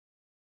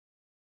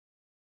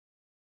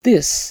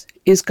This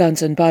is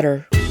Guns and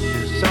Butter.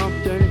 There's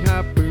something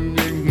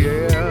happening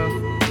here.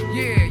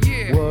 Yeah,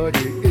 yeah. What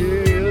it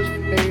is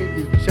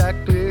ain't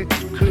exactly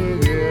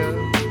clear.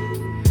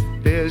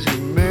 There's a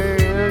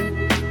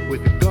man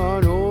with a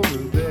gun over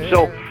there.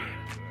 So,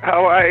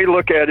 how I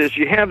look at it is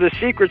you have the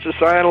secret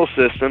societal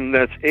system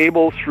that's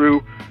able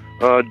through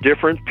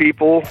different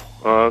people,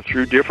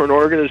 through different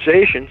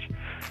organizations,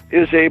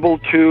 is able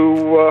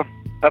to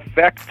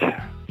affect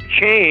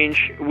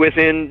change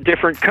within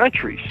different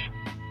countries.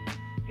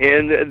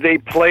 And they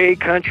play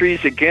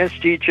countries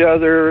against each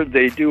other.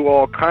 They do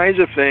all kinds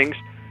of things.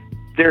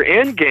 Their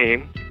end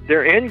game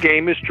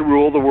is to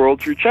rule the world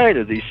through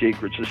China, these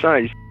secret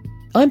societies.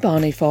 I'm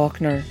Bonnie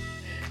Faulkner.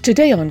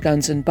 Today on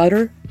Guns and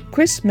Butter,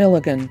 Kris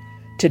Millegan.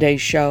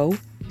 Today's show,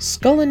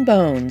 Skull and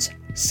Bones,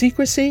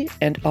 Secrecy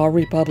and Our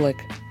Republic.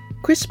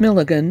 Kris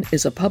Millegan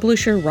is a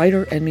publisher,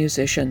 writer, and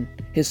musician.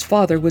 His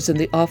father was in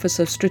the Office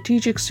of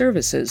Strategic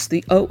Services,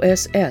 the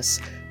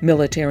OSS,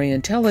 Military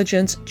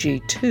Intelligence,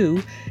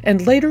 G2,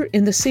 and later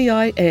in the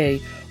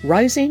CIA,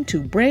 rising to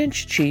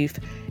branch chief,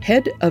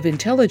 head of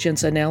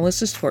intelligence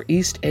analysis for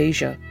East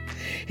Asia.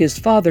 His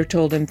father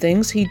told him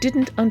things he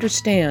didn't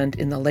understand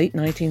in the late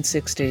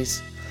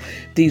 1960s.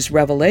 These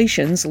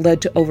revelations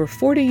led to over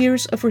 40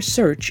 years of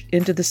research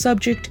into the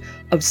subject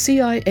of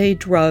CIA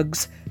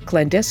drugs,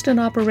 clandestine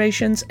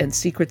operations, and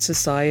secret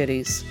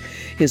societies.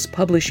 His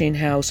publishing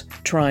house,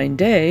 Trine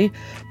Day,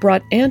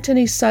 brought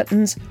Anthony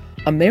Sutton's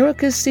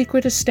America's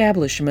Secret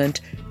Establishment,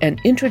 an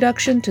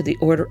introduction to the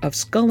Order of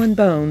Skull and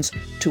Bones,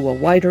 to a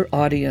wider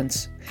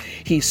audience.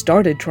 He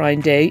started Trine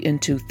Day in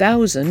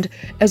 2000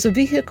 as a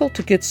vehicle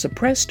to get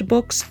suppressed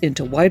books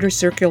into wider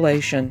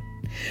circulation.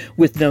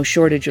 With no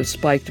shortage of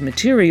spiked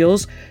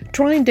materials,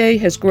 Trine Day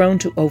has grown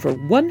to over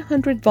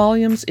 100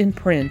 volumes in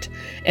print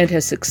and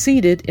has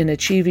succeeded in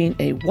achieving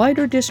a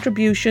wider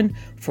distribution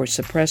for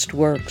suppressed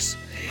works.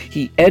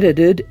 He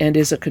edited and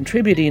is a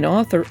contributing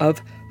author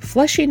of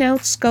Fleshing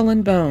Out Skull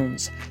and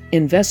Bones,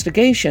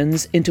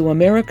 Investigations into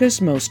America's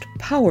Most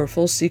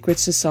Powerful Secret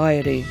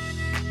Society.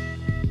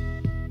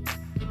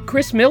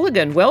 Kris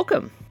Millegan,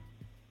 welcome.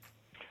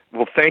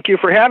 Well, thank you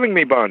for having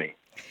me, Bonnie.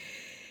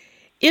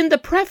 In the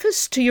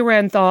preface to your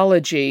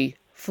anthology,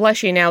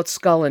 Fleshing Out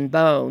Skull and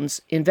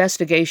Bones,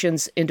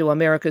 Investigations into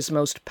America's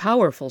Most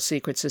Powerful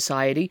Secret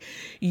Society,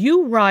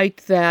 you write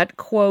that,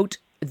 quote,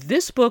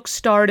 "This book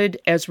started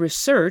as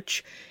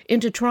research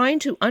into trying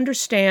to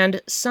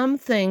understand some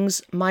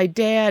things my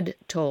dad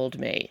told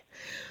me."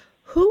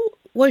 Who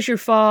was your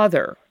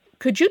father?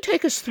 Could you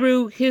take us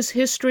through his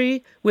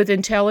history with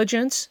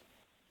intelligence?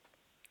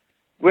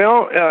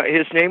 Well,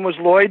 his name was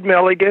Lloyd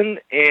Millegan,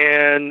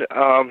 and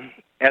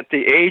at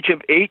the age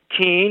of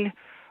 18,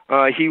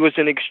 he was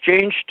an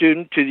exchange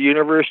student to the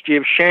University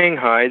of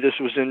Shanghai. This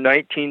was in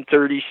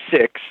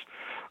 1936.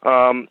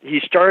 He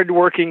started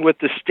working with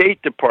the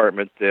State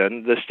Department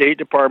then. The State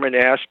Department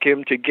asked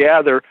him to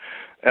gather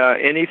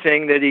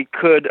anything that he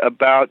could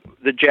about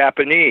the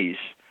Japanese.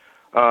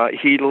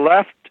 He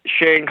left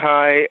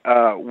Shanghai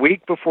a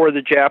week before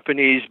the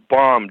Japanese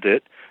bombed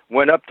it,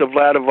 went up to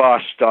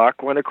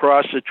Vladivostok, went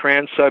across the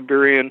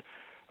Trans-Siberian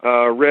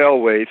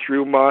Railway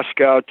through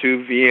Moscow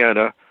to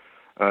Vienna,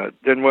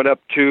 then went up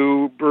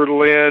to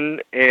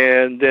Berlin,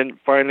 and then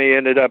finally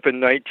ended up in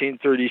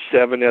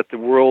 1937 at the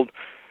World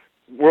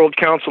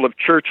Council of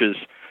Churches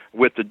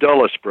with the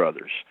Dulles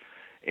brothers.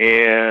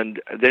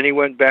 And then he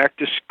went back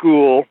to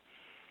school,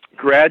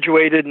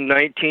 graduated in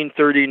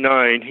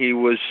 1939. He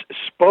was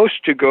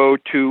supposed to go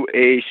to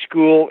a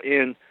school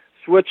in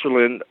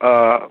Switzerland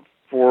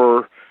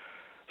for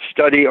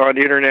study on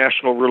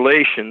international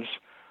relations,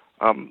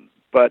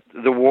 but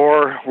the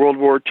World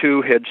War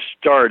II had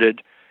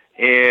started,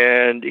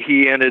 and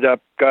he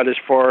got as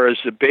far as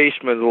the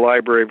basement of the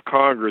Library of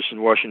Congress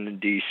in Washington,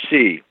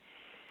 D.C.,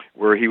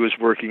 where he was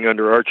working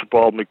under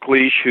Archibald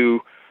MacLeish,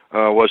 who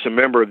was a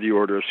member of the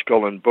Order of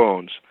Skull and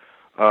Bones.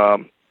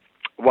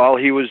 While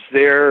he was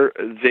there,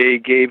 they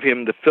gave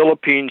him the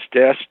Philippines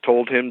desk,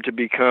 told him to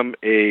become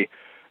a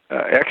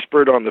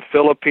expert on the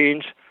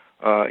Philippines.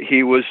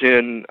 He was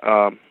in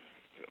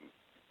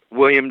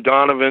William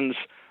Donovan's,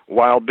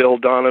 Wild Bill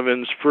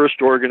Donovan's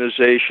first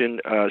organization,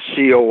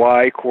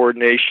 COI,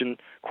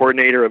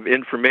 Coordinator of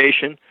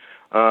Information.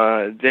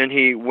 Then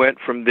he went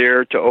from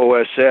there to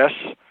OSS.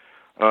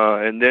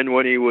 And then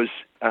when he was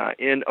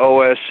in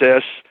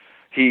OSS,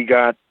 he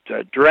got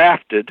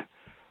drafted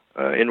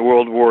in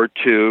World War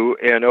II,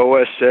 and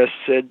OSS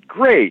said,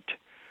 "Great,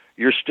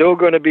 you're still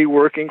going to be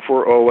working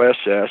for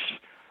OSS,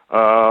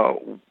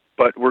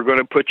 but we're going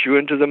to put you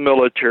into the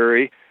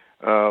military.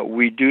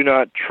 We do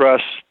not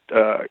trust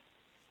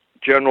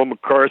General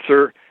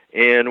MacArthur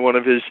and one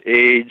of his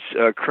aides,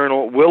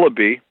 Colonel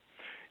Willoughby,"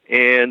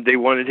 and they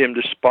wanted him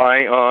to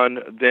spy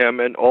on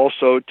them and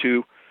also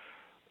to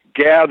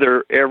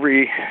gather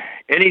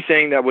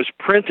anything that was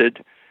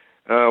printed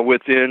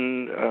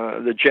within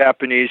the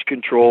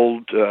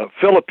Japanese-controlled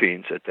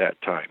Philippines at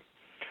that time.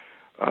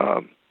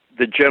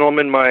 The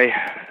gentleman, my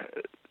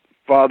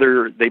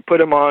father, they put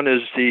him on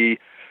as the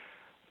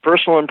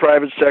personal and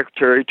private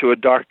secretary to a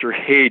Dr.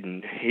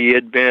 Hayden. He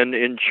had been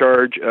in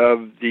charge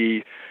of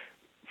the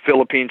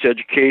Philippines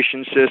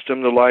education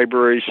system, the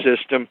library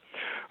system.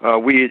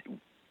 The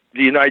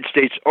United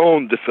States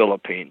owned the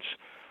Philippines.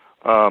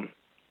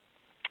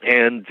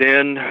 And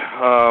then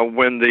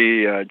when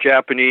the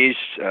Japanese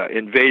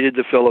invaded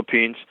the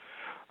Philippines,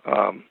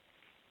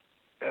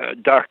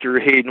 Dr.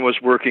 Hayden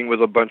was working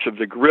with a bunch of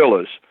the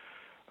guerrillas.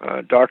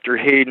 Dr.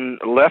 Hayden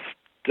left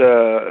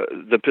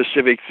the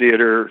Pacific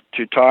Theater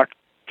to talk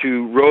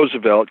to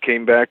Roosevelt,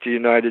 came back to the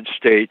United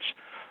States.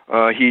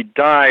 He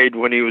died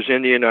when he was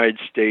in the United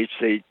States.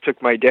 They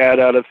took my dad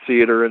out of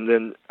theater and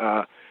then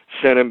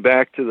sent him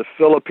back to the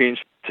Philippines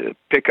to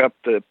pick up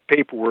the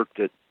paperwork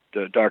that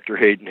Dr.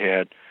 Hayden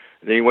had.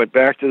 And then he went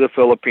back to the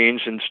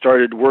Philippines and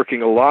started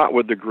working a lot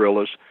with the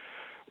guerrillas,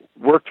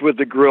 worked with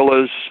the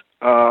guerrillas,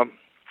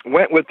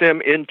 went with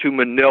them into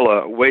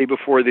Manila way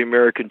before the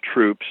American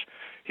troops.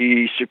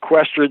 He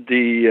sequestered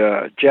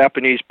the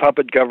Japanese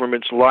puppet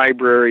government's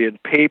library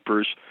and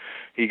papers.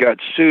 He got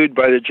sued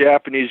by the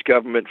Japanese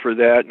government for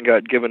that and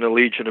got given a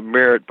Legion of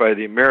Merit by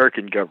the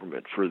American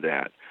government for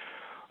that.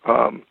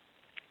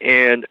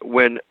 And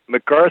when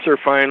MacArthur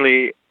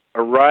finally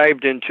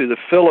arrived into the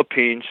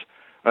Philippines,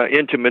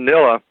 into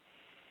Manila,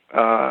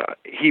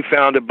 he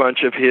found a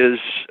bunch of his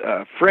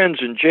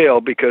friends in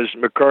jail because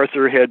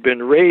MacArthur had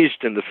been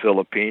raised in the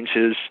Philippines.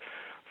 His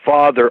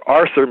father,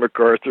 Arthur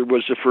MacArthur,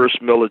 was the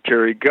first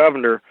military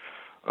governor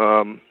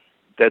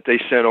that they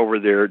sent over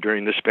there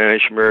during the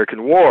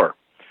Spanish-American War.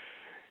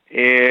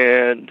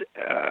 And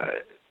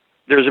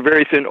there's a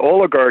very thin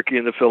oligarchy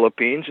in the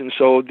Philippines, and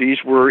so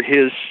these were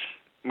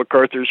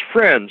MacArthur's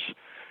friends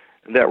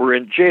that were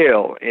in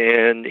jail,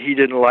 and he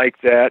didn't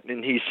like that,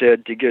 and he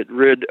said to get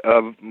rid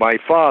of my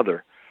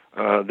father.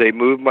 They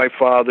moved my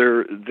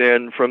father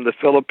then from the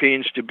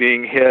Philippines to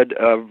being head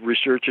of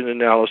research and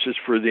analysis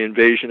for the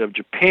invasion of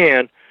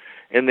Japan,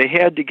 and they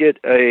had to get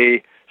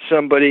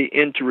somebody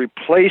in to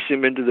replace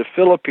him into the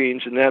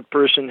Philippines, and that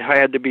person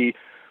had to be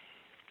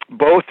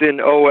both in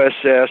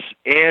OSS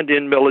and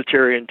in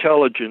military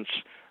intelligence,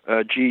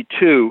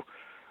 G2,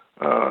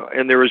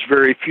 and there was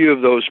very few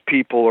of those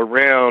people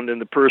around, and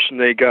the person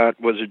they got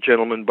was a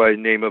gentleman by the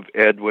name of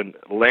Edwin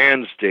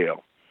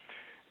Lansdale.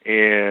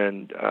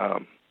 And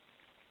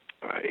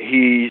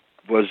he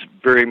was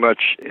very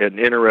much an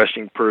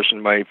interesting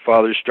person. My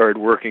father started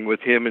working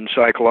with him in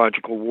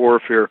psychological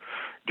warfare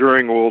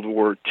during World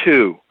War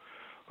II.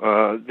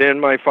 Then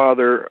my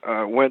father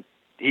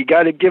he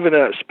got given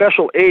a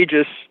special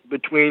aegis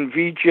between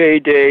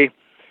VJ Day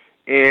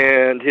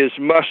and his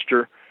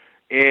muster,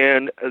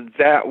 and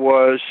that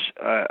was,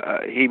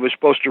 he was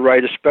supposed to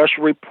write a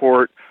special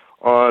report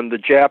on the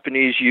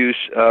Japanese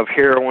use of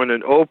heroin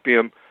and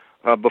opium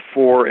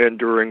before and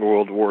during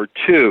World War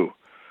II.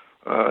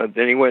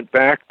 Then he went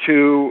back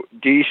to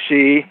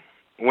D.C.,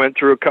 went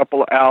through a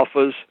couple of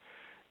alphas,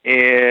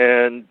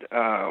 and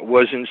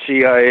was in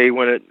CIA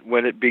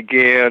when it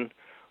began.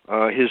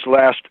 His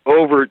last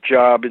overt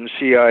job in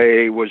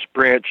CIA was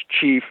branch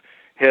chief,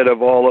 head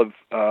of all of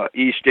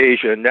East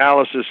Asia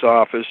Analysis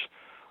Office.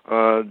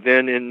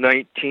 Then in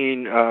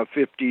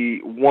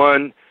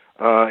 1951,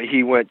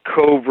 he went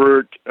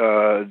covert.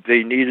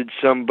 They needed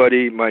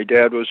somebody. My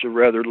dad was a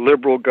rather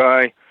liberal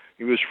guy.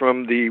 He was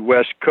from the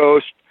West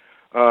Coast.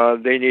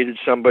 They needed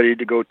somebody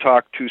to go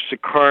talk to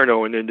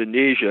Sukarno in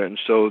Indonesia, and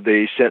so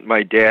they sent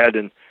my dad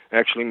and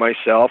actually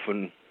myself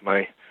and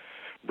my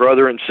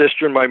brother and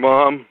sister and my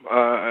mom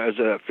as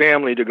a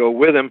family to go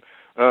with him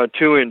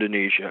to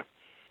Indonesia.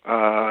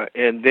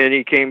 And then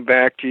he came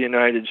back to the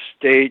United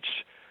States,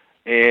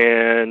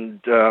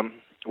 and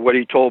what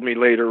he told me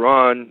later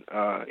on,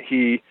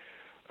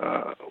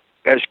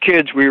 as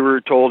kids we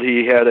were told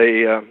he had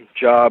a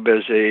job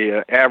as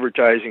a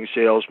advertising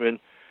salesman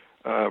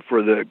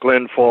for the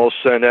Glen Falls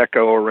Sun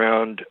Echo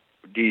around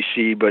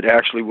D.C., but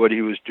actually what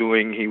he was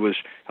doing, he was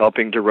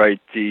helping to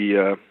write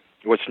the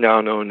what's now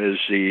known as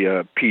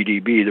the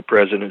PDB, the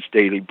President's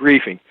Daily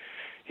Briefing.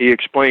 He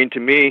explained to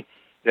me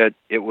that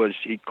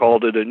he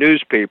called it a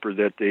newspaper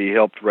that they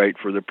helped write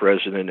for the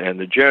President and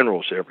the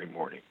generals every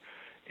morning.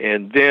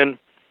 And then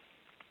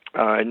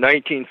in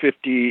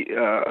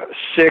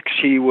 1956,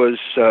 he was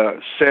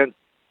sent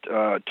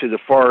to the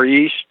Far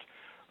East.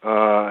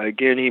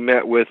 Again, he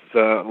met with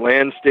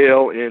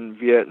Lansdale in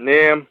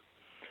Vietnam,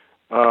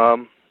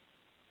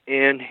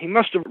 and he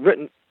must have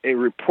written a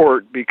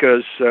report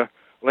because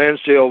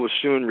Lansdale was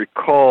soon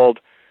recalled,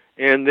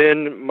 and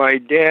then my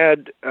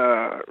dad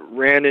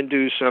ran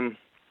into some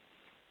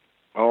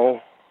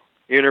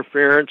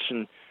interference,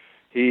 and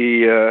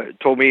he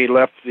told me he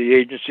left the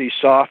agency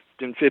soft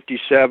in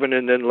 57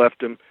 and then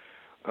left him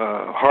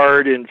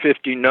hard in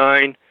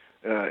 59.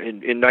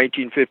 In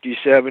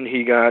 1957,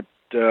 he got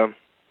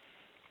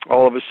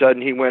all of a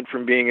sudden he went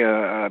from being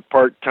a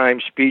part-time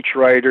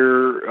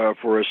speechwriter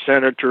for a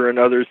senator and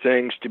other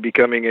things to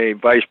becoming a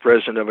vice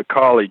president of a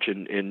college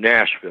in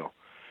Nashville.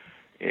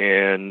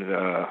 And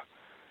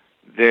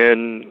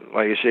then,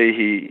 like I say,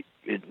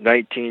 in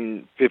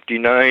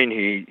 1959,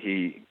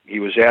 he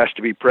was asked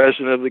to be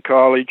president of the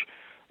college.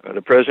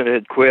 The president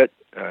had quit,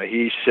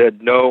 he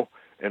said no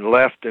and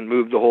left and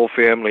moved the whole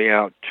family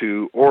out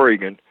to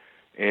Oregon.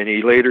 And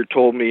he later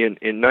told me in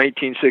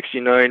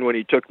 1969, when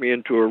he took me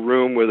into a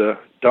room with a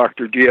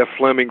Dr. D.F.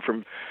 Fleming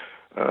from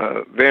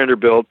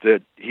Vanderbilt,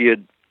 that he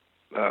had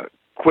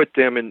quit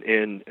them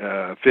in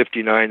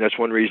 59. That's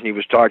one reason he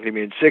was talking to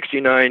me in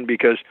 69,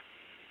 because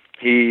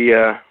he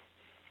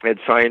had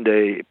signed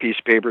a piece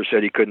of paper that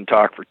said he couldn't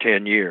talk for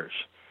 10 years.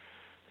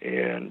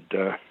 And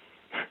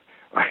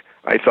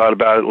I thought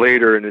about it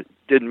later, and it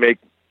didn't make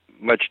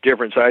much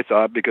difference, I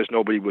thought, because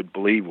nobody would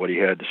believe what he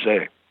had to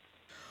say.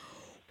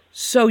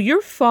 So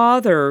your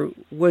father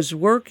was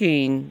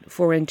working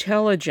for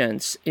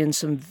intelligence in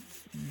some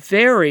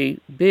very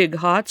big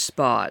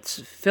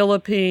hotspots: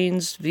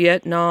 Philippines,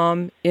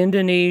 Vietnam,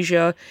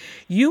 Indonesia.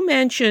 You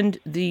mentioned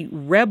the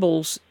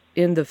rebels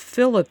in the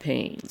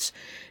Philippines.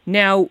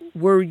 Now,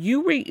 were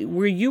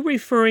you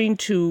referring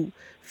to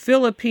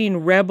Philippine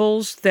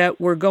rebels that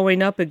were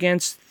going up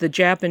against the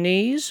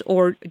Japanese,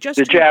 or just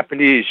the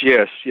Japanese?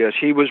 Yes.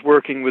 He was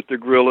working with the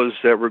guerrillas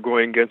that were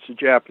going against the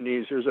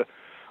Japanese. There's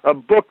a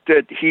book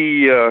that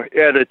he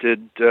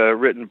edited,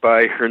 written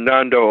by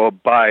Hernando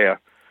Abaya,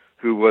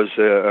 who was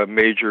a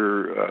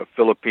major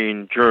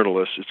Philippine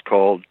journalist. It's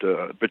called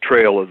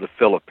Betrayal of the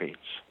Philippines.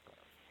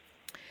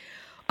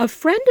 A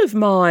friend of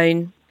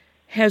mine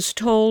has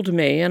told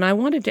me, and I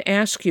wanted to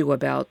ask you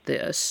about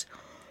this,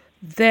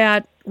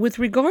 that with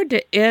regard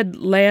to Ed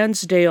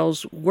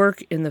Lansdale's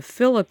work in the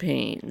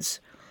Philippines,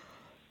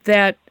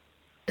 that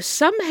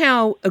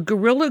somehow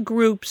guerrilla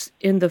groups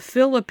in the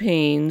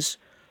Philippines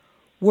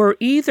were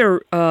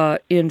either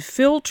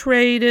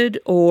infiltrated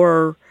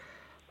or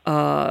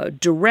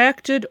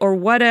directed or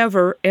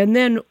whatever, and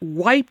then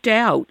wiped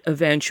out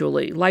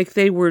eventually, like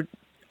they were...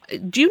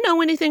 Do you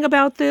know anything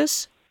about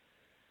this?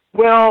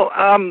 Well,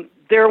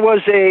 there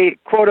was a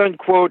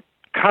quote-unquote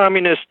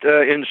communist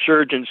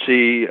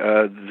insurgency,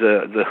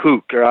 the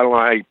HUK, or I don't know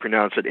how you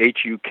pronounce it,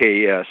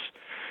 H-U-K-S,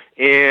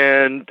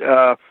 and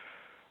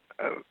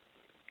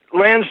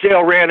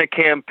Lansdale ran a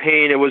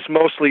campaign. It was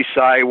mostly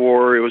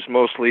Psy-war. It was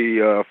mostly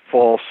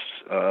false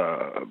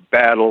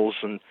battles,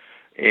 and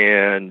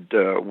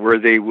where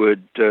they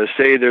would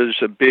say there's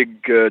a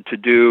big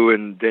to-do,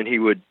 and then he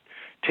would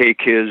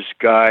take his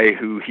guy,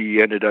 who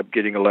he ended up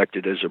getting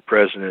elected as a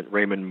president,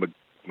 Raymond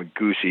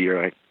Magusi,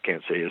 or I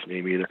can't say his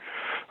name either,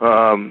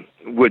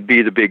 would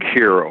be the big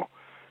hero.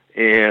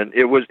 And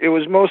it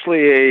was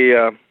mostly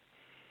a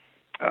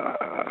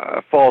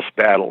false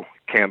battle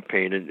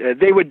campaign. And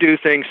they would do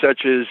things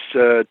such as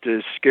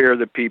to scare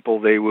the people.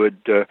 They would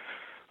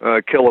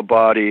kill a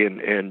body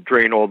and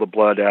drain all the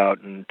blood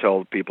out and tell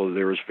the people that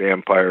there was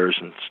vampires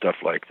and stuff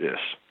like this.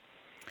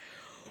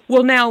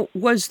 Well, now,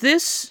 was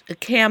this a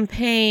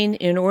campaign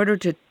in order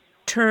to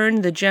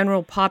turn the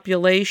general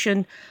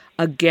population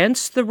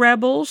against the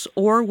rebels,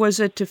 or was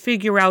it to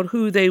figure out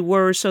who they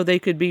were so they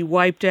could be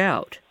wiped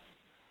out?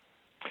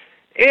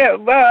 Yeah,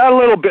 a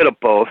little bit of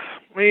both.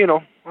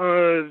 A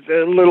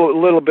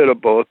little bit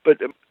of both.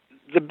 But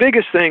the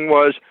biggest thing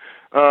was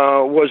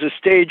a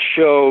stage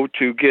show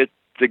to get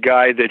the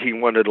guy that he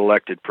wanted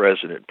elected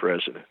president.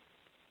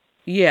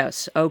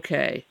 Yes,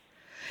 okay.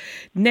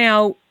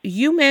 Now,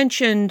 you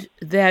mentioned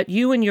that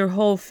you and your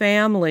whole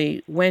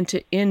family went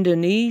to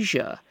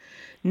Indonesia.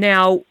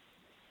 Now,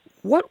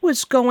 what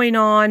was going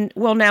on?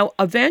 Well, now,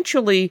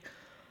 eventually,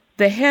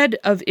 the head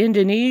of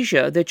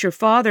Indonesia that your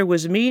father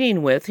was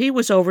meeting with, he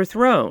was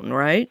overthrown,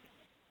 right?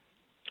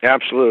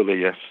 Absolutely,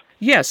 yes.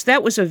 Yes,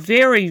 that was a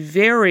very,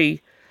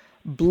 very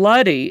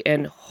bloody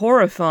and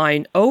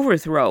horrifying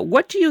overthrow.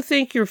 What do you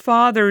think your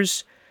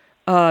father's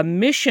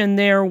mission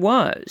there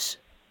was?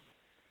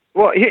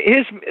 Well,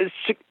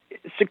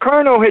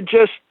 Sukarno had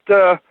just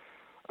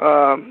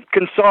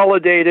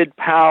consolidated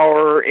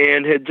power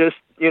and had just,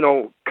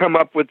 come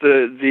up with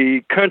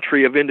the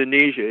country of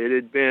Indonesia. It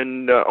had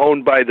been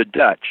owned by the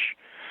Dutch,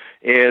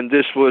 and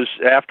this was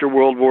after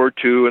World War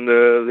II, and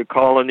the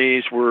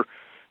colonies were,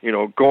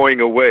 going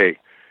away.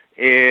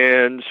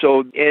 And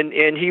so,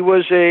 and he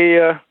was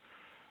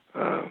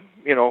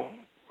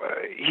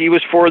he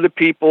was for the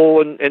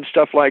people and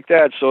stuff like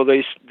that. So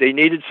they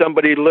needed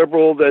somebody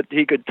liberal that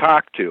he could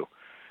talk to.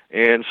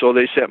 And so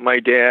they sent my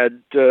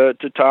dad to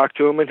talk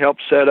to him and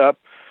help set up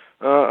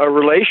a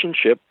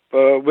relationship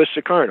with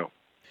Sukarno.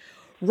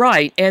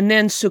 Right, and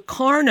then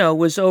Sukarno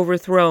was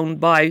overthrown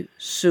by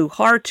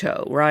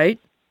Suharto, right?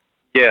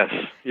 Yes.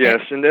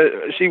 And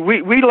see,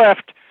 we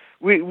left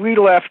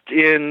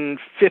in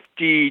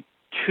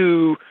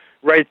 52,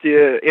 right at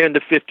the end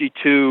of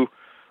 52.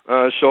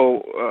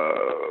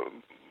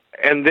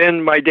 And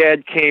then my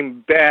dad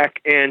came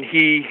back, and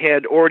he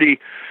had already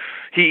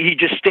he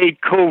just stayed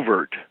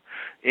covert.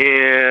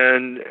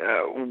 And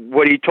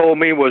what he told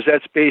me was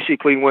that's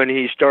basically when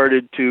he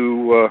started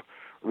to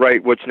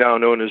write what's now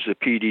known as the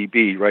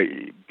PDB,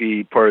 right?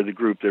 Be part of the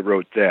group that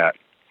wrote that.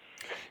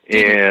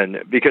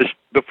 And because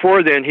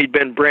before then he'd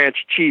been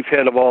branch chief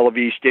head of all of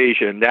East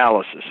Asia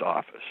Analysis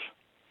Office.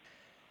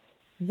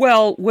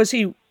 Well, was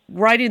he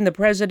writing the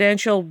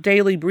presidential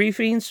daily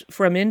briefings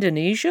from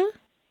Indonesia?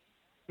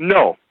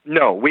 No.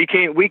 We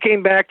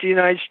came back to the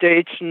United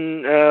States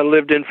and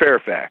lived in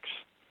Fairfax.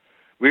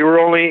 We were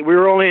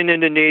only in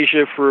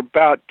Indonesia for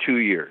about 2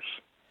 years.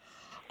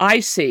 I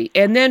see.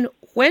 And then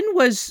when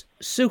was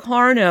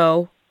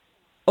Sukarno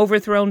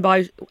overthrown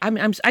by?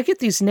 I get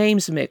these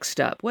names mixed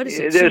up. What is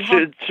it?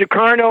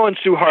 Sukarno and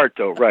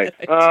Suharto, right?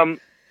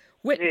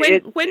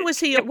 When was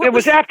he? It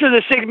was after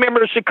the sixth.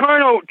 Remember,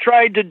 Sukarno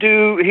tried to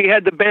do. He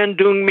had the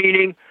Bandung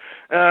meeting,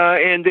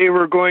 and they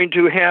were going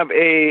to have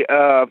a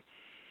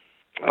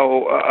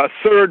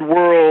third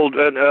world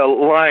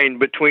line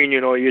between.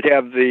 You'd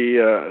have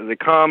the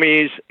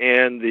commies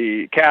and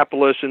the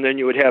capitalists, and then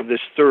you would have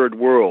this third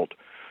world,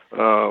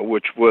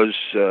 which was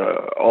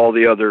all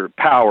the other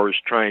powers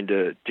trying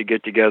to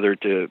get together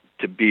to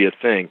be a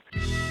thing.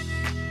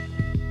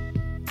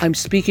 I'm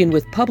speaking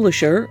with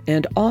publisher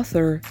and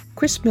author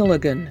Kris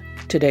Millegan.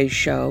 Today's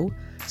show,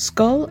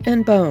 Skull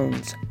and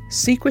Bones,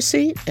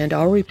 Secrecy and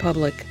Our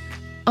Republic.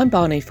 I'm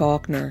Bonnie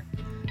Faulkner.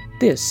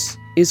 This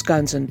is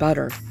Guns and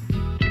Butter.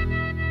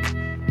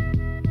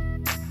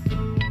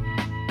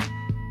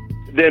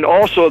 Then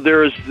also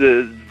there's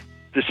the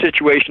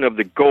situation of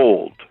the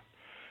gold.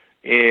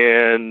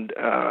 And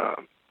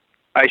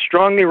I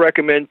strongly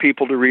recommend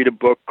people to read a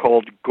book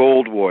called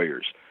Gold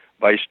Warriors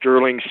by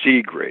Sterling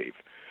Seagrave.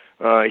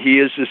 He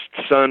is the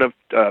son of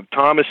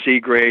Thomas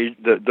Seagrave,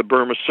 the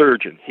Burma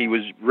surgeon. He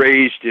was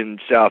raised in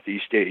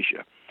Southeast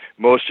Asia.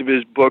 Most of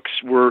his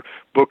books were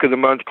Book of the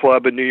Month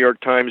Club and New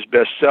York Times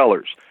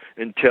bestsellers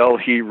until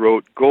he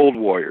wrote Gold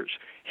Warriors.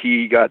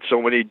 He got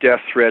so many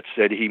death threats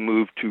that he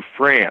moved to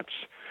France,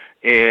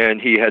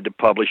 and he had to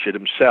publish it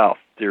himself.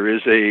 There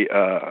is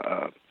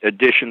a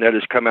edition that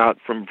has come out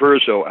from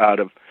Verso out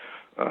of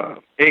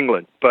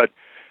England, but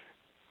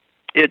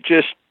it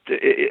just,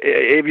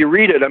 if you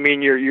read it, I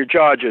mean, your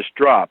jaw just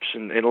drops.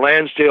 And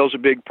Lansdale's a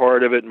big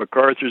part of it.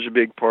 MacArthur's a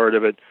big part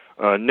of it.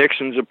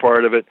 Nixon's a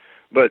part of it.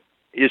 But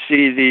you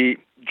see, the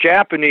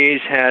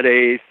Japanese had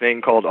a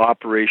thing called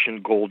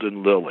Operation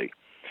Golden Lily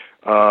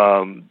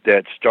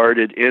that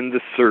started in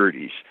the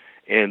 30s.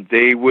 And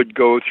they would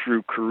go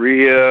through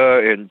Korea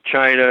and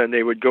China, and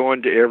they would go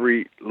into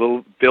every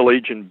little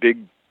village and big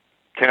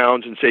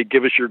towns and say,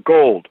 "Give us your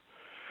gold."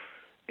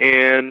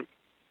 And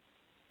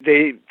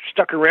they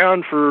stuck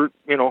around for,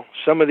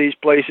 some of these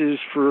places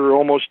for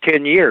almost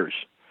 10 years.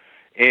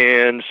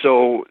 And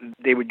so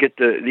they would get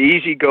the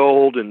easy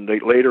gold, and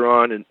later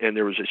on, and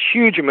there was this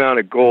huge amount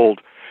of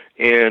gold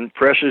and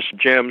precious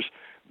gems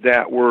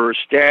that were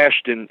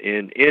stashed in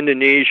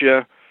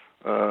Indonesia,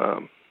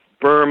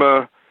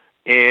 Burma,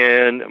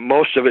 and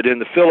most of it in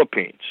the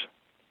Philippines.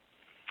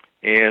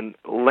 And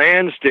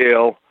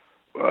Lansdale,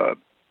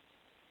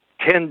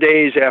 10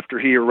 days after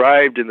he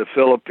arrived in the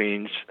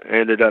Philippines,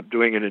 ended up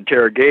doing an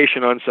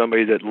interrogation on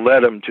somebody that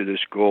led him to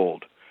this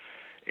gold.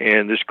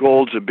 And this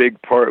gold's a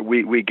big part.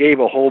 We gave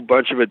a whole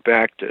bunch of it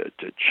back to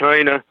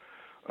China,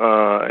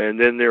 and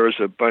then there was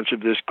a bunch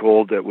of this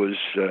gold that was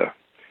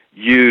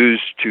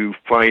used to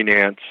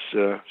finance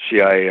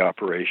CIA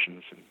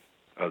operations and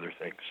other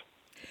things.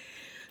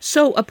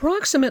 So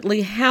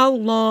approximately how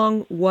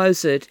long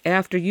was it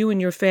after you and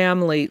your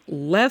family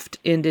left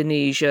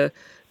Indonesia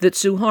that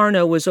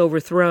Suharto was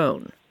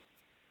overthrown?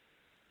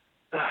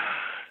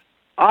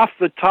 Off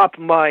the top of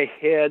my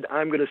head,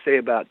 I'm going to say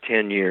about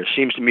 10 years.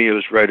 Seems to me it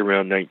was right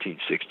around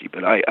 1960,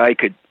 but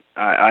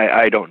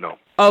I don't know.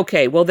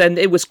 Okay, well then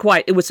it was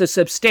a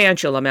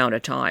substantial amount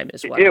of time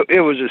as well.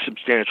 It was a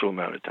substantial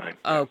amount of time.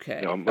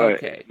 Okay.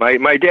 Okay.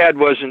 My dad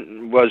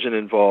wasn't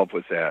involved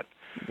with that.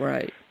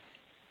 Right.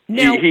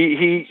 Now,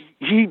 he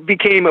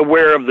became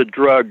aware of the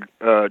drug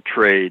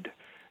trade,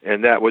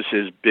 and that was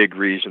his big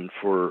reason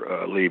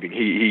for leaving.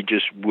 He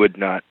just would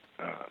not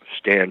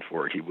stand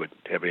for it. He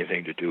wouldn't have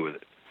anything to do with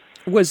it.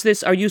 Was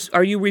this? Are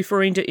you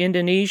referring to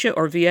Indonesia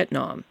or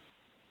Vietnam?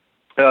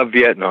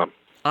 Vietnam.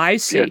 I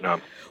see.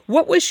 Vietnam.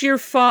 What was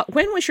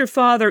when was your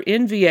father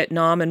in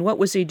Vietnam, and what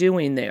was he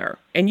doing there?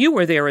 And you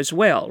were there as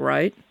well,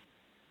 right?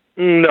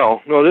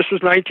 No. This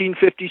was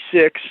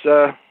 1956.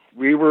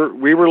 We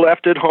were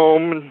left at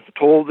home and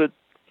told that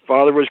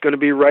Father was going to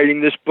be writing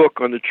this book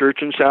on the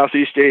church in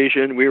Southeast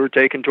Asia, and we were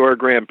taken to our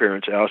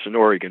grandparents' house in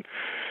Oregon.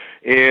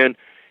 And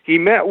he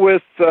met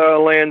with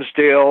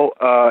Lansdale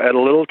at a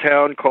little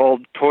town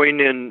called Toi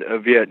Ninh,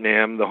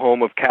 Vietnam, the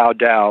home of Cao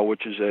Dao,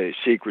 which is a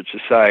secret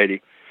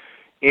society.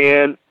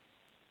 And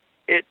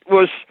it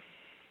was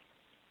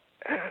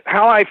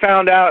how I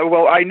found out.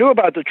 Well, I knew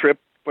about the trip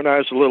when I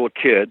was a little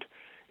kid,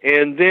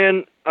 and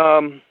then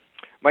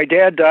my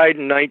dad died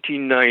in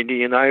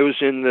 1990, and I was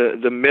in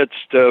the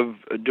midst of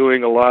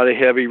doing a lot of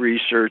heavy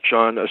research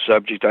on a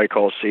subject I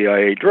call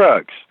CIA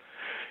drugs.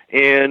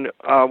 And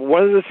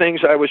one of the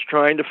things I was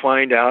trying to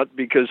find out,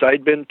 because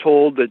I'd been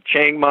told that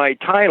Chiang Mai,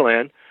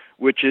 Thailand,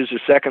 which is the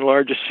second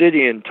largest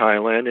city in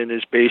Thailand and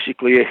is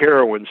basically a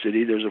heroin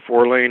city. There's a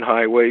 4-lane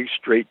highway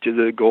straight to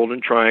the Golden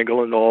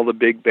Triangle, and all the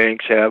big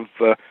banks have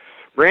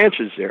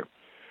branches there.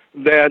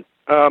 That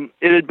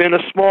it had been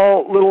a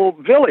small little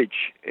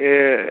village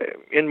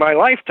in my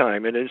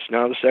lifetime, and it's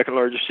now the second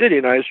largest city,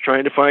 and I was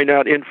trying to find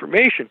out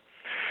information.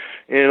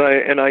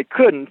 and I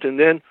couldn't. And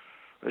then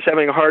I was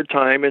having a hard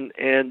time, and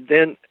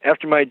then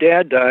after my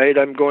dad died,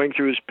 I'm going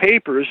through his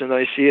papers, and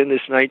I see in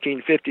this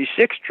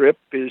 1956 trip,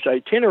 his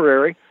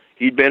itinerary,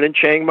 he'd been in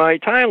Chiang Mai,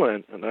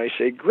 Thailand. And I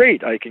say,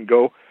 great, I can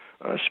go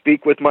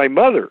speak with my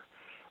mother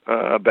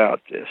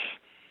about this.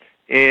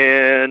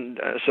 And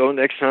so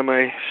next time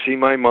I see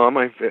my mom,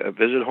 I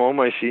visit home,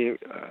 I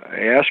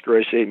ask her,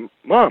 I say,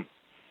 Mom,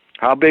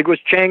 how big was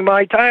Chiang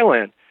Mai,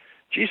 Thailand?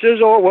 She says,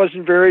 oh, it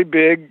wasn't very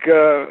big.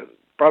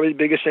 Probably the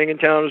biggest thing in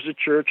town is the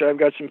church. I've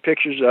got some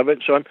pictures of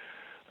it. So I'm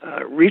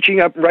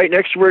reaching up right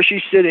next to where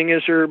she's sitting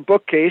is her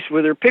bookcase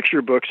with her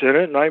picture books in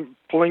it, and I'm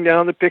pulling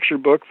down the picture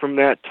book from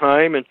that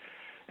time, and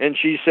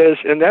she says,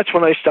 and that's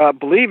when I stopped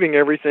believing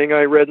everything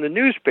I read in the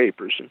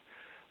newspapers. And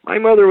my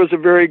mother was a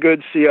very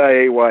good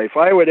CIA wife.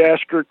 I would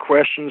ask her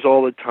questions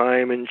all the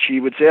time, and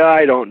she would say,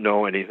 I don't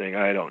know anything.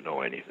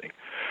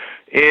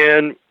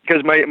 And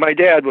because my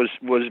dad was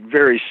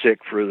very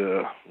sick for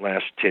the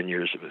last 10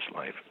 years of his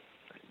life.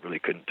 I really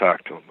couldn't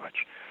talk to him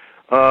much.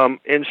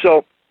 And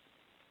so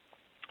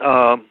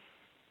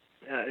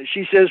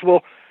she says,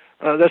 well,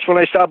 that's when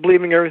I stopped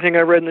believing everything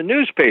I read in the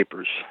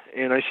newspapers.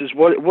 And I says,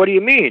 what do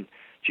you mean?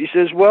 She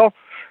says, well,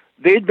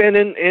 they'd been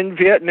in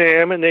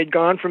Vietnam, and they'd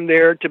gone from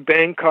there to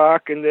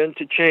Bangkok and then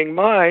to Chiang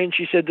Mai. And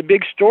she said the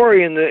big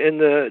story in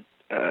the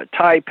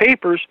Thai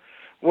papers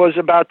was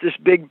about this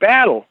big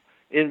battle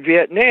in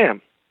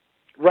Vietnam,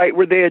 right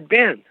where they had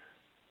been.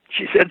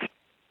 She said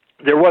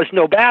there was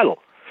no battle.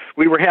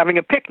 We were having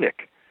a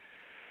picnic.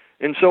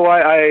 And so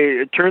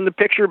I turned the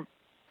picture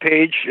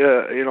page,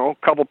 a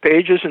couple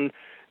pages, and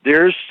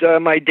there's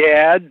my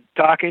dad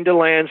talking to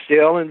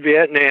Lansdale in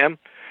Vietnam.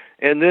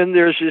 And then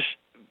there's this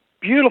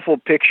beautiful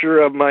picture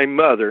of my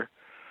mother.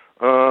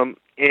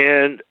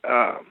 And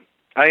I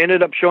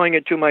ended up showing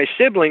it to my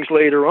siblings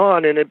later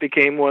on, and it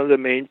became one of the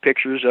main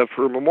pictures of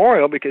her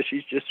memorial because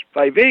she's just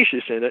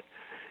vivacious in it.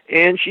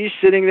 And she's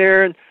sitting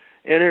there, and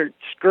her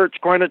skirt's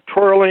kind of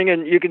twirling,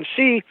 and you can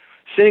see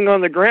sitting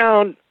on the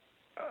ground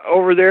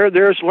over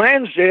there's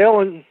Lansdale,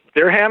 and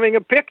they're having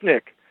a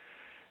picnic.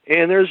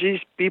 And there's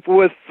these people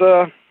with,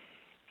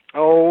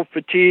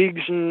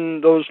 fatigues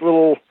and those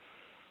little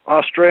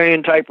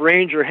Australian-type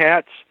ranger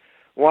hats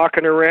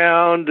walking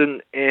around,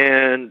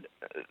 and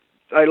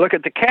I look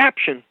at the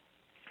caption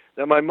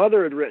that my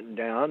mother had written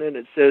down, and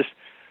it says,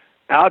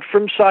 out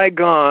from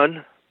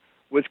Saigon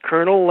with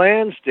Colonel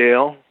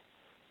Lansdale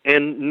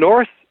and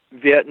North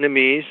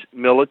Vietnamese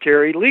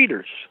military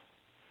leaders.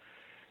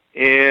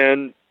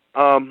 And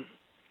so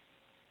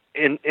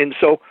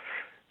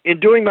in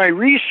doing my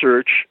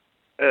research,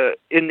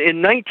 in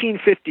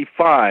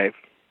 1955,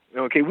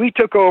 we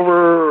took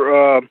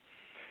over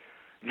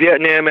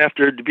Vietnam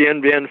after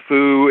Dien Bien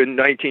Phu in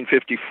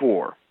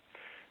 1954.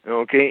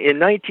 In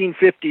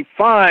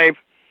 1955,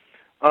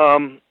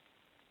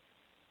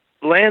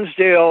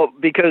 Lansdale,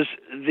 because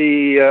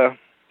the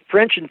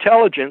French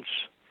intelligence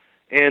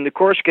and the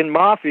Corsican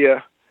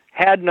Mafia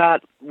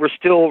were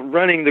still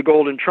running the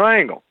Golden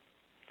Triangle.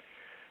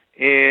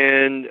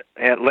 And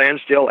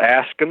Lansdale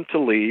asked them to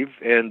leave,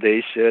 and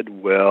they said,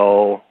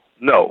 well,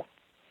 no.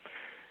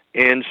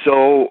 And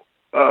so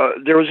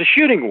there was a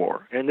shooting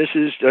war, and this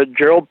is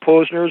Gerald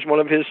Posner's, one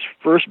of his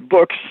first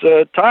books,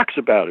 talks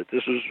about it.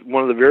 This was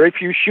one of the very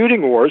few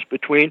shooting wars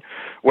between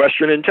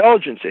Western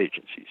intelligence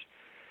agencies.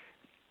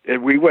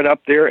 And we went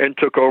up there and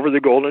took over the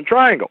Golden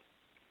Triangle.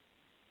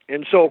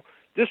 And so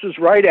this was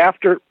right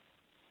after,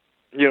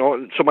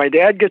 so my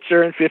dad gets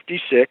there in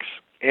 56,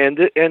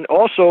 and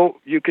also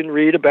you can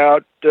read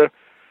about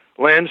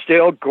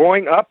Lansdale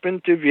going up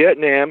into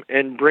Vietnam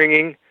and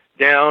bringing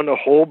down a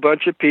whole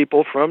bunch of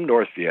people from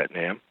North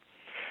Vietnam.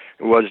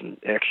 It was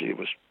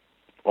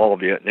all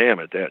Vietnam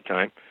at that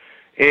time.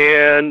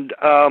 And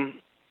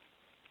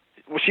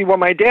see, what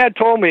my dad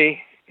told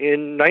me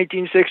in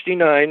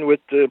 1969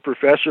 with the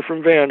professor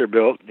from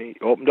Vanderbilt, he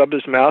opened up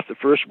his mouth, the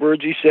first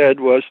words he said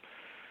was,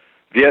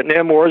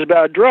 Vietnam War is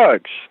about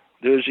drugs.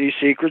 There's these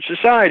secret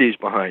societies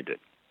behind it.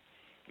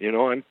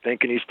 I'm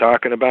thinking he's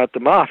talking about the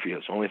mafia.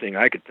 It's the only thing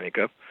I could think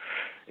of.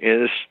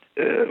 And this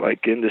is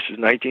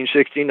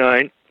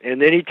 1969.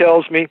 And then he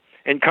tells me,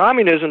 and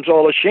communism's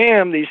all a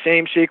sham. These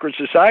same secret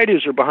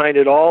societies are behind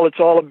it all. It's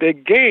all a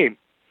big game.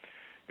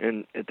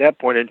 And at that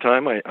point in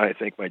time, I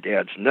think my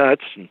dad's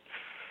nuts. And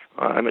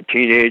I'm a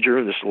teenager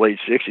in the late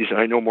 60s, and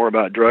I know more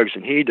about drugs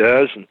than he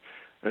does. And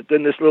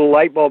then this little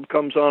light bulb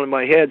comes on in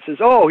my head, says,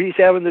 oh, he's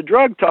having the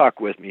drug talk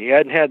with me. He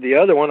hadn't had the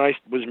other one. I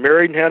was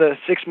married and had a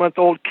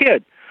 6-month-old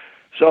kid.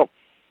 So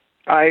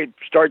I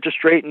start to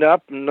straighten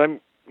up, and I'm,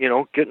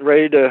 getting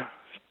ready to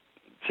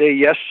say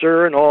yes,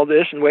 sir, and all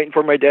this, and waiting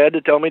for my dad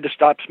to tell me to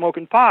stop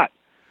smoking pot.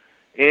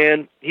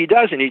 And he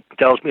doesn't. He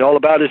tells me all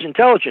about his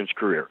intelligence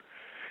career.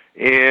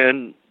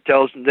 And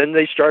then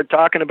they start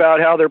talking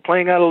about how they're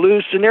playing out a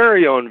lose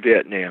scenario in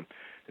Vietnam.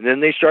 And then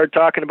they start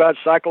talking about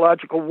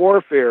psychological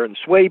warfare and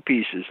sway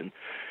pieces. And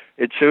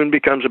it soon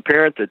becomes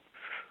apparent that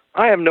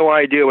I have no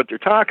idea what they're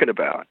talking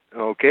about,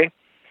 okay?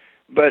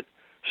 But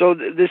so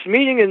this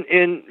meeting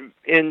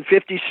in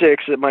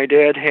 56 that my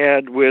dad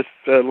had with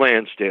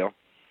Lansdale,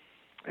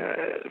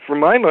 for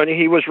my money,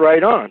 he was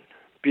right on,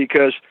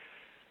 because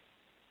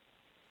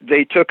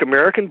they took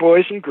American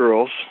boys and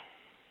girls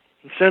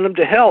and sent them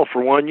to hell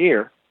for 1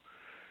 year.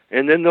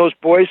 And then those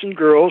boys and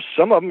girls,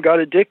 some of them got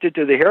addicted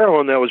to the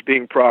heroin that was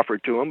being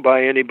proffered to them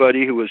by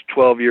anybody who was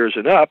 12 years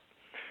and up.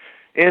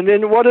 And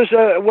then what does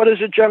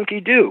a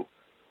junkie do?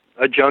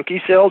 A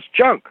junkie sells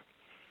junk.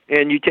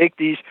 And you take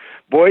these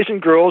boys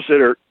and girls that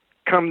are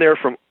come there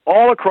from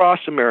all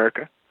across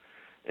America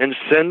and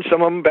send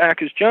some of them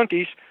back as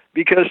junkies,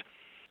 because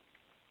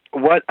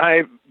what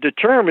I've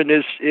determined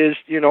is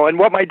and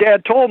what my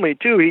dad told me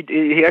too.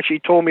 He actually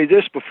told me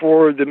this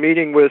before the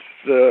meeting with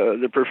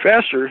the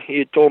professor. He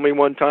had told me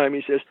one time.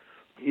 He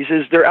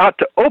says they're out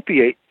to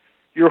opiate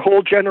your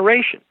whole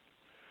generation.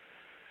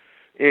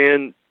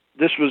 And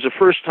this was the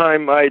first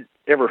time I'd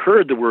ever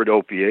heard the word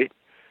opiate.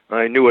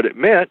 I knew what it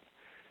meant,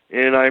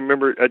 and I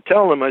remember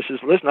telling him, I says,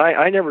 "Listen,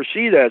 I never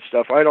see that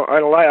stuff. I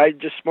don't lie. I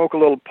just smoke a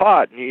little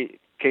pot." And he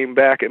came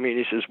back at me and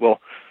he says,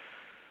 "Well,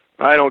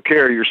 I don't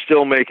care. You're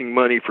still making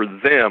money for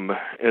them."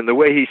 And the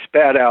way he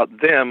spat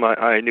out them,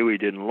 I knew he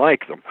didn't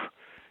like them.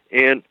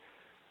 And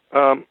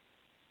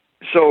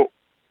so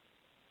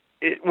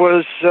it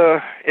was,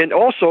 and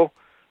also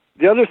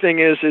the other thing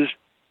is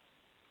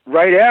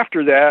right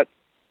after that,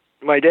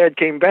 my dad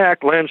came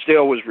back,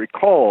 Lansdale was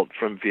recalled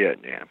from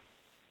Vietnam.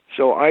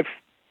 So I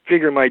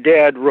figure my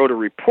dad wrote a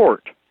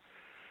report.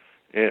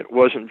 It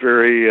wasn't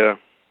very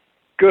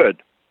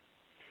good,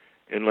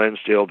 and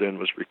Lansdale then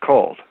was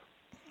recalled.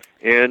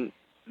 And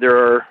there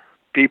are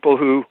people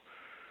who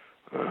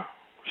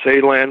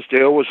say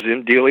Lansdale was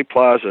in Dealey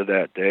Plaza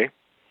that day,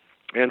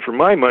 and for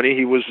my money,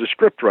 he was the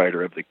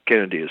scriptwriter of the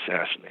Kennedy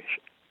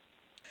assassination.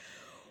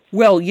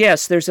 Well,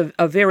 yes, there's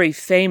a very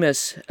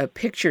famous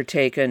picture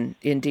taken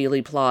in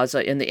Dealey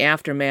Plaza in the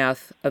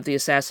aftermath of the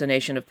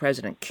assassination of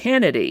President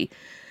Kennedy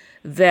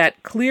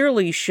that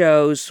clearly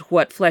shows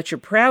what Fletcher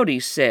Prouty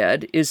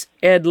said is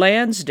Ed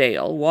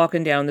Lansdale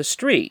walking down the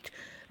street.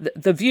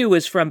 The view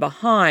is from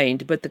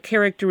behind, but the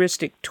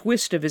characteristic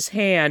twist of his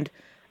hand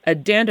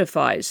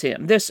identifies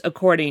him. This,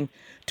 according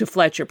to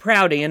Fletcher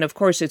Prouty, and of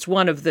course it's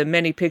one of the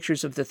many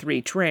pictures of the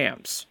three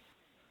tramps.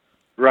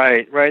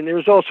 Right. And there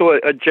was also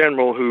a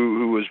general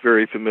who was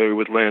very familiar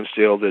with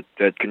Lansdale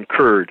that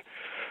concurred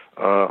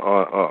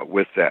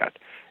with that.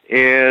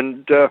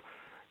 And,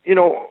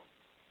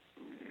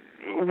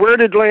 where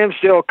did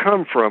Lansdale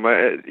come from?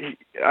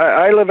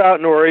 I live out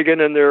in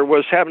Oregon, and there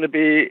happened to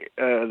be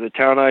the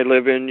town I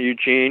live in,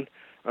 Eugene.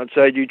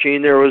 Outside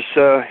Eugene, there was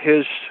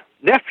his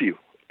nephew,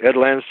 Ed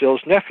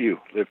Lansdale's nephew,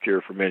 lived here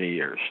for many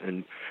years,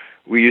 and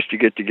we used to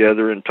get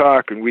together and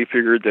talk. And we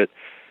figured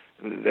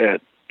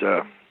that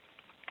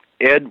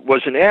Ed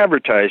was an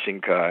advertising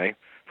guy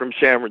from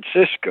San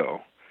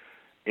Francisco,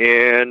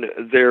 and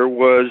there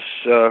was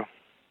the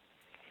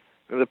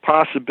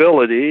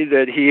possibility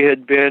that he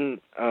had been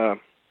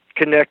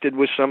connected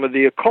with some of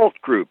the occult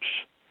groups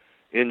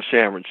in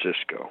San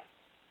Francisco.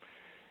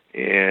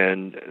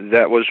 And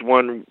that was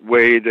one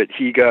way that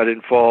he got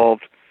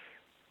involved,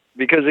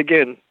 because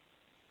again,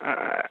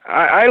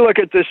 I look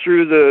at this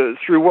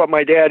through what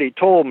my daddy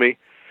told me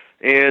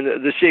and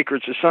the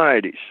secret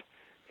societies.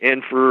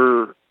 And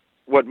for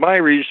what my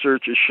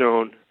research has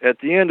shown, at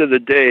the end of the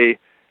day,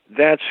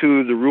 that's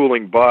who the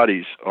ruling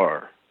bodies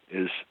are,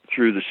 is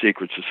through the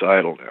secret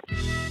societal network.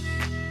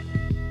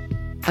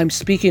 I'm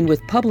speaking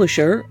with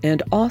publisher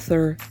and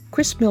author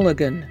Kris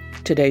Millegan.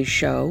 Today's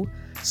show,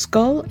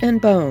 Skull and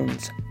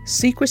Bones,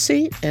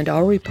 Secrecy and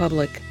Our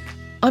Republic.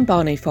 I'm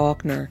Bonnie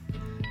Faulkner.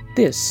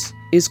 This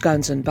is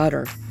Guns and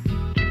Butter.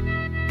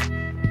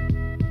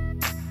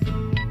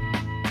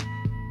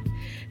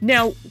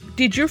 Now,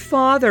 did your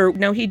father,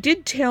 he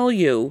did tell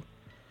you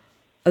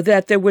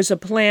that there was a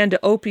plan to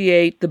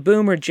opiate the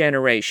boomer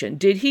generation.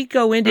 Did he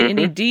go into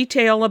any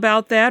detail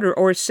about that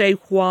or say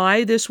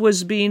why this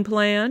was being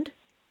planned?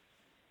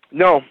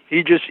 No,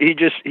 he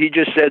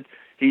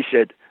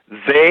said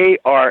they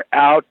are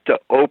out to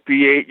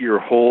opiate your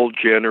whole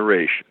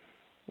generation.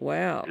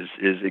 Wow.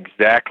 Is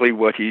exactly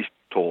what he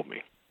told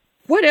me.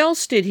 What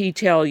else did he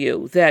tell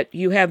you that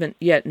you haven't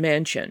yet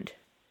mentioned?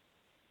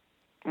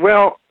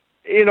 Well,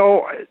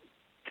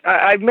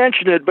 I've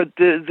mentioned it, but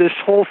this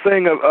whole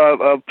thing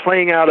of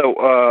playing out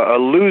a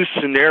lose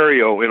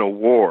scenario in a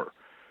war.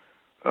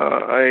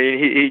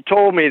 He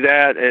told me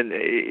that, and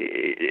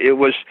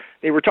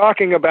they were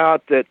talking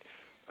about that.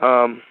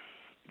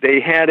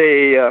 They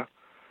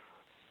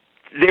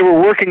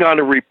were working on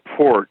a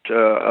report,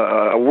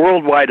 a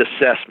worldwide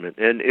assessment,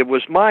 and it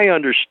was my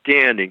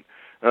understanding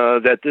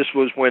that this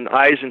was when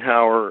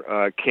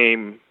Eisenhower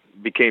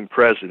became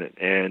president,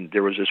 and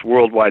there was this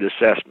worldwide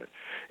assessment.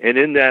 And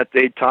in that,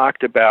 they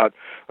talked about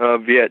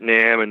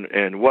Vietnam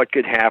and what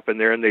could happen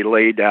there, and they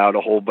laid out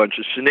a whole bunch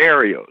of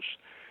scenarios.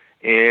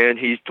 And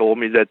he told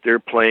me that they're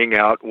playing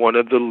out one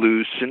of the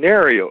lose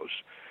scenarios.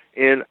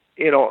 And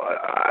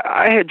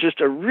I had just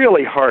a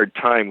really hard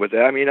time with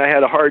that. I mean, I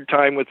had a hard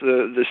time with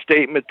the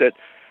statement that,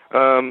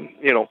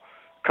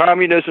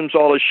 communism's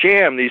all a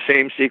sham, these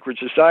same secret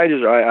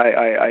societies.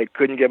 I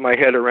couldn't get my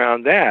head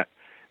around that.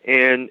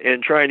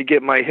 And trying to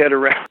get my head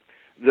around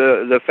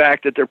the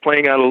fact that they're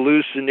playing out a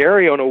loose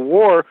scenario in a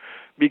war,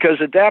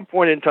 because at that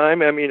point in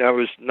time, I mean, I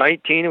was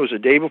 19, it was the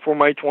day before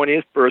my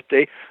 20th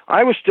birthday,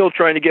 I was still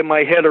trying to get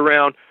my head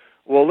around,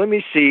 well, let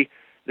me see,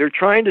 they're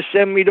trying to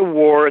send me to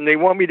war and they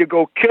want me to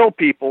go kill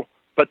people,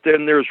 but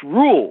then there's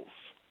rules.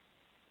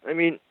 I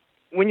mean,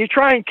 when you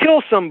try and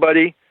kill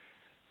somebody,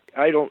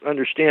 I don't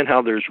understand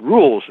how there's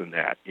rules in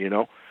that, you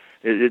know.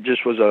 It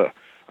just was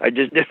I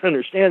just didn't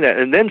understand that.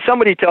 And then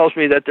somebody tells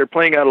me that they're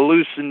playing out a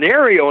loose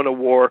scenario in a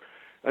war.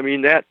 I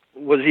mean, that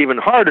was even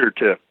harder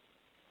to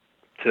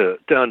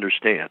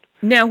understand.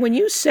 Now, when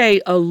you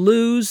say a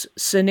lose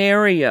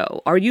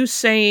scenario, are you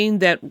saying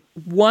that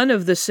one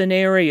of the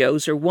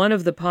scenarios or one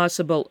of the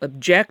possible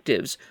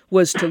objectives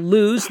was to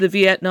lose the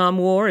Vietnam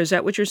War? Is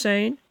that what you're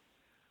saying?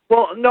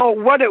 Well, no,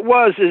 what it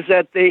was is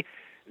that they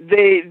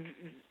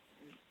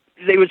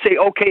would say,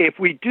 okay, if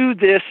we do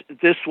this,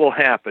 this will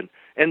happen.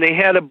 And they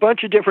had a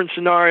bunch of different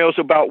scenarios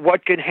about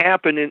what could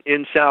happen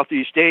in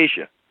Southeast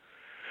Asia.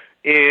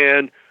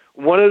 And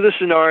one of the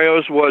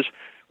scenarios was,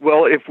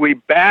 well, if we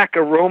back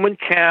a Roman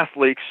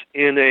Catholics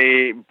in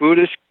a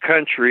Buddhist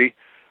country,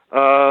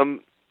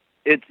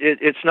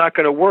 it's not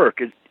going to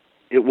work.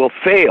 It will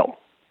fail.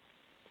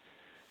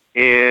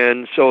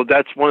 And so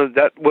that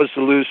was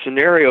the lose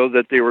scenario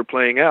that they were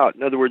playing out.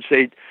 In other words,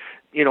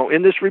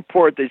 in this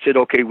report, they said,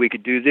 okay, we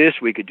could do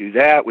this, we could do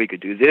that, we could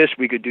do this,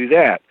 we could do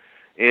that.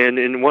 And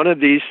in one of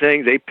these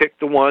things, they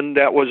picked the one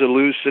that was a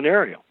lose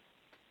scenario.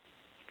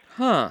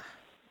 Huh.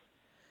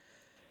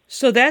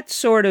 So that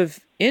sort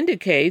of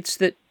indicates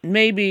that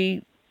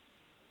maybe,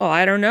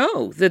 I don't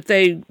know, that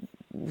they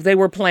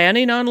were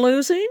planning on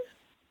losing?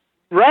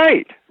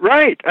 Right.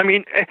 I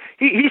mean,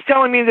 he's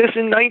telling me this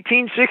in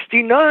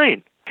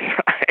 1969.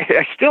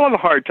 I still have a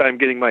hard time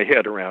getting my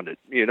head around it,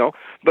 you know.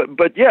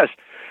 But yes,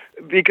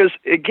 because,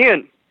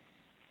 again,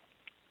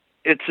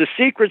 it's a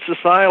secret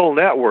societal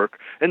network.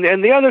 And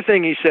the other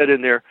thing he said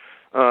in there,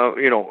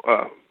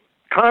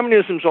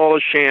 communism's all a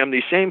sham.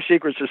 These same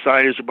secret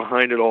societies are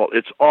behind it all.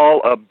 It's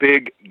all a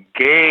big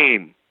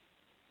game.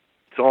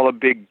 It's all a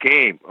big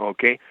game,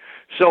 okay?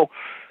 So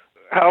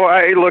how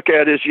I look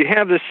at it is you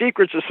have this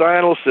secret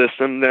societal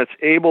system that's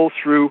able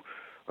through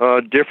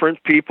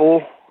different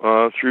people,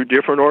 through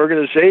different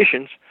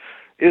organizations,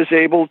 is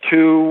able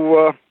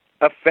to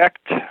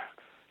affect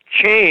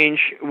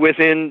change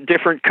within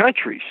different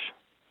countries.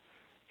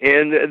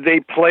 And they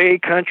play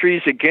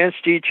countries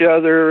against each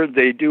other.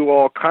 They do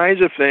all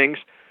kinds of things.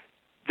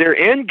 Their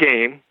end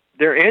game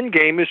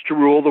is to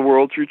rule the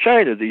world through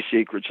China, these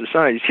secret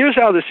societies. Here's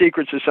how the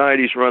secret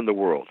societies run the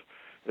world.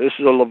 This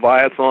is a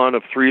Leviathan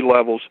of 3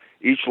 levels.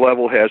 Each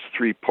level has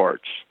 3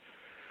 parts.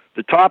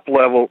 The top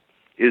level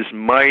is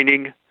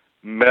mining,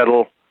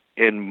 metal,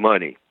 and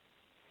money.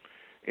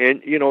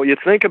 And, you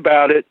think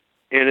about it,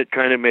 and it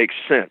kind of makes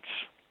sense.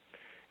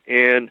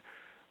 And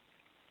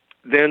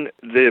then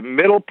the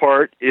middle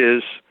part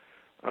is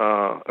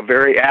a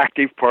very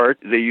active part.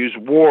 They use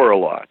war a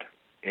lot,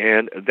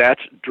 and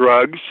that's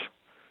drugs,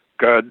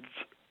 guns,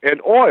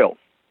 and oil.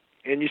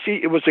 And you see,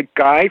 it was a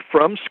guy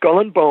from Skull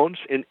and Bones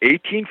in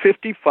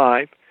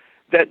 1855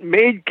 that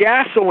made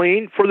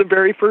gasoline for the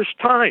very first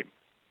time.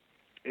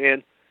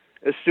 And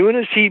as soon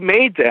as he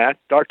made that,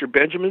 Dr.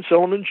 Benjamin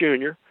Silliman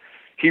Jr.,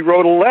 he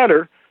wrote a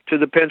letter to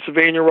the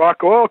Pennsylvania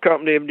Rock Oil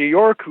Company of New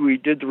York, who he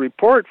did the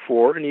report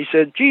for, and he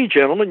said, gee,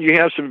 gentlemen, you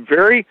have some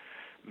very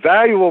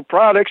valuable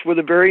products with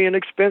a very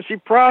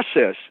inexpensive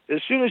process.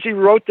 As soon as he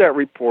wrote that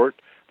report,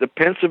 the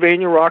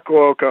Pennsylvania Rock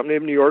Oil Company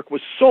of New York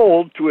was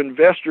sold to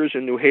investors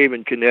in New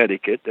Haven,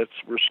 Connecticut. That's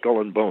where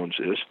Skull and Bones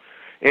is.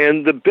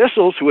 And the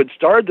Bissells, who had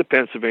started the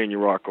Pennsylvania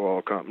Rock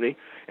Oil Company,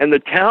 and the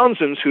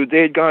Townsends, who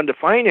they had gone to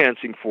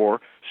financing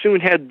for,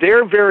 soon had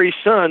their very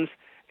sons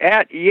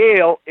at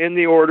Yale in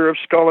the Order of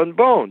Skull and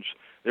Bones.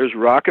 There's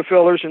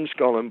Rockefellers and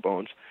Skull and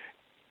Bones.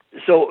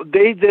 So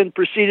they then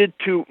proceeded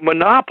to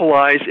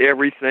monopolize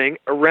everything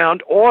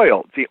around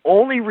oil. The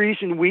only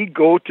reason we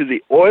go to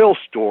the oil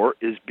store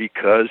is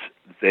because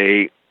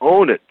they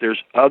own it.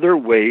 There's other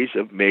ways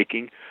of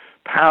making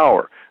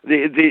power.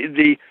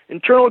 The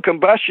internal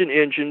combustion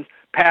engine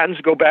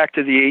patents go back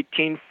to the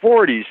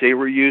 1840s. They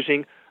were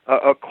using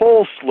a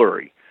coal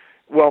slurry.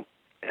 Well,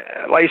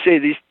 like I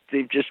say,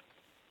 they've just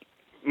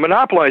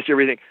monopolized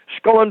everything.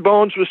 Skull and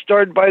Bones was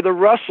started by the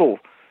Russells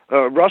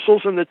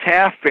and the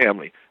Taft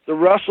family. The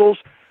Russells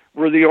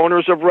were the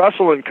owners of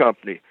Russell and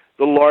Company,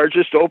 the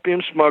largest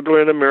opium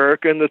smuggler in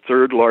America and the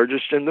 3rd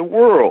largest in the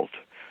world.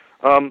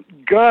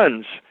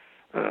 Guns.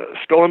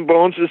 Skull and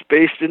Bones is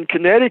based in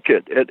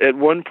Connecticut. At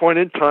one point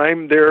in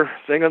time, their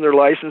thing on their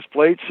license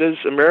plate says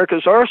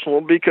America's Arsenal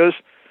because,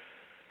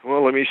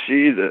 well, let me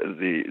see,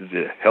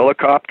 the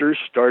helicopters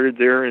started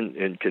there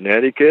in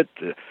Connecticut.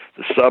 The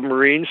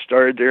submarines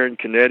started there in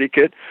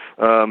Connecticut.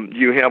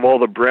 You have all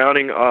the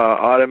Browning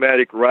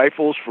automatic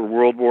rifles for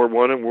World War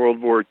I and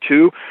World War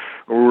II.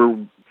 We're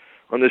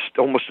on this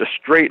almost a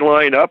straight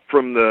line up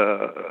from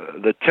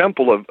the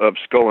temple of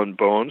Skull and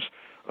Bones.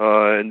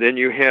 And then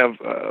you have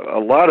a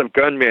lot of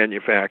gun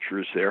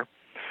manufacturers there.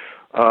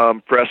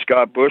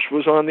 Prescott Bush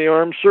was on the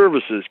Armed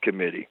Services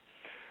Committee.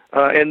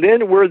 And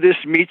then where this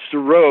meets the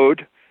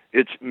road,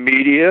 it's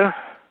media,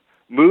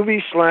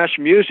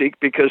 movie/music,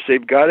 because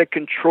they've got to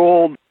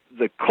control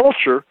the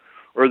culture,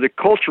 or the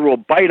culture will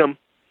bite them.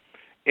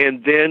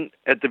 And then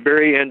at the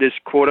very end is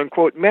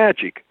quote-unquote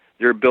magic,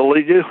 their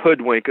ability to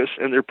hoodwink us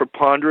and their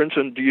preponderance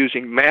on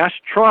using mass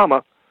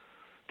trauma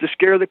to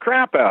scare the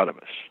crap out of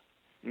us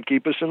and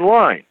keep us in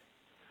line.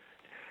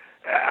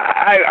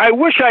 I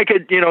wish I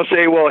could,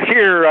 say, well,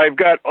 here I've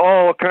got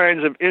all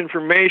kinds of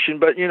information,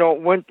 but,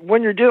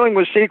 when you're dealing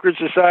with secret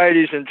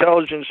societies,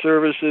 intelligence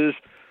services,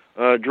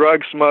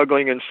 drug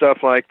smuggling and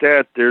stuff like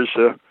that, there's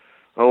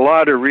a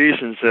lot of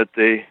reasons that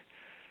they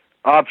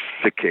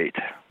obfuscate.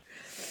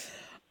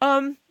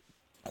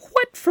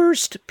 What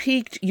first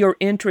piqued your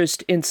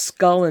interest in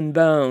Skull and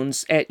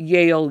Bones at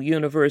Yale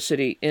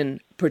University in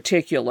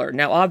particular?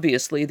 Now,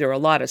 obviously, there are a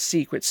lot of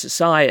secret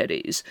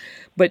societies,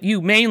 but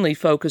you mainly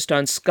focused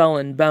on Skull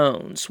and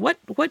Bones. What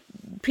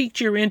piqued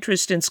your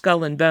interest in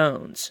Skull and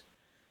Bones?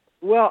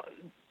 Well,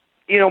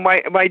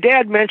 my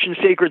dad mentioned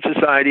secret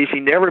societies. He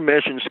never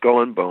mentioned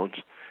Skull and Bones.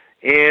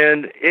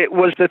 And it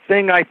was the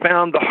thing I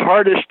found the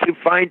hardest to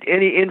find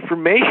any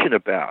information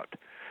about.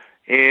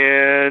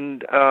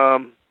 And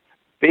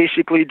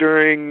basically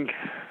during,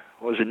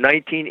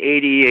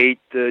 1988,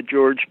 the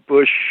George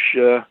Bush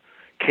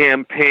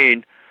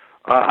campaign,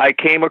 I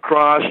came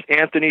across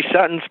Anthony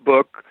Sutton's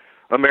book,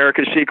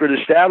 America's Secret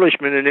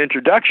Establishment, an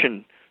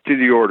introduction to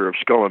the Order of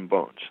Skull and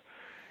Bones.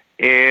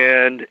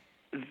 And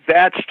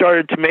that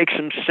started to make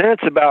some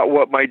sense about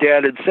what my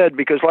dad had said,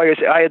 because, like I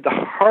said, I had the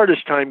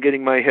hardest time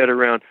getting my head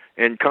around,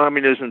 and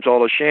communism's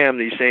all a sham,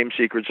 these same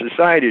secret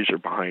societies are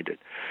behind it.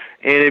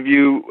 And if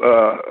you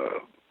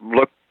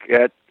look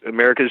at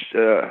America's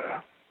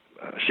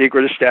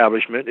secret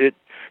establishment, it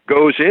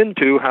goes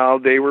into how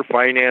they were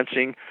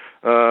financing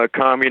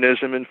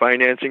communism and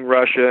financing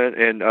Russia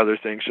and other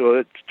things. So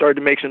it started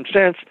to make some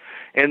sense.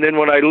 And then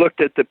when I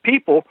looked at the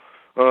people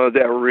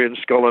that were in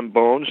Skull and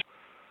Bones,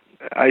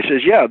 I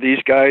says, yeah,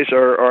 these guys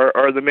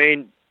are the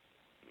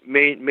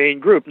main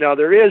group. Now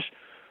there is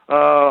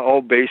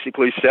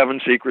basically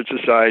 7 secret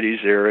societies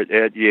there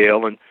at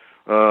Yale, and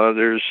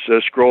there's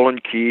Scroll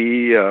and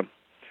Key,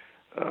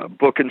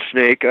 Book and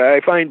Snake.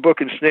 I find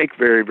Book and Snake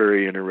very,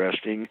 very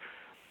interesting.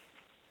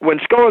 When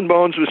Skull and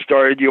Bones was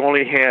started, you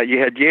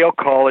had Yale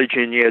College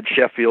and you had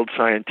Sheffield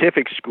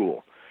Scientific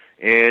School,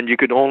 and you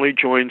could only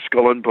join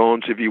Skull and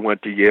Bones if you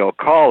went to Yale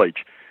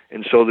College.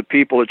 And so the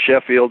people at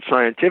Sheffield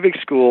Scientific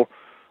School,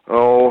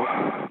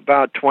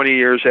 about 20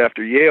 years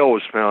after Yale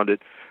was founded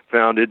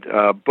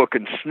Book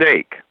and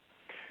Snake.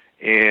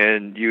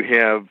 And you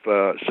have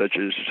such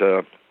as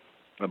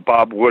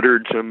Bob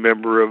Woodard's a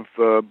member of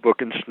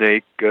Book and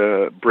Snake.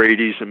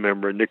 Brady's a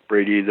member. Nick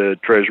Brady, the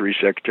Treasury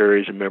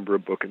Secretary, is a member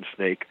of Book and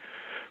Snake.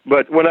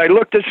 But when I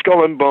looked at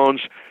Skull and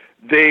Bones,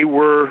 they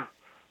were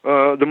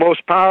the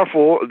most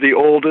powerful, the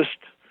oldest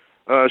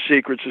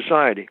secret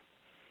society.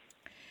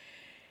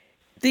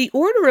 The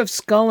Order of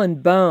Skull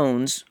and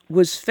Bones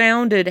was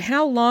founded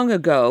how long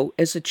ago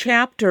as a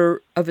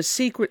chapter of a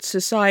secret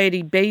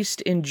society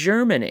based in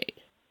Germany?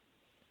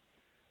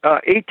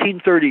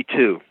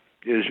 1832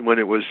 is when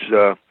it was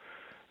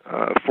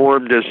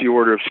formed as the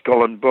Order of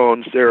Skull and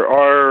Bones. There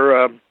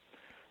are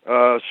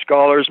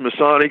scholars,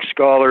 Masonic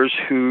scholars,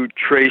 who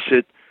trace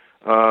it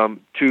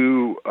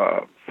to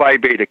Phi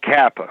Beta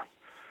Kappa.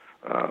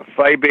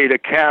 Phi Beta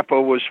Kappa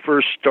was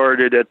first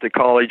started at the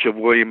College of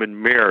William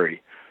and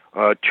Mary.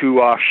 2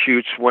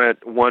 offshoots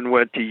one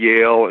went to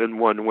Yale and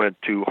one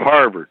went to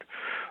Harvard.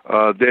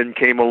 Then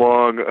came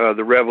along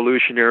the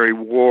Revolutionary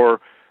War.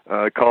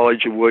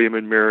 College of William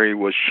and Mary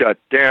was shut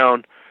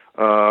down.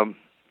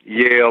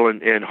 Yale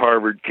and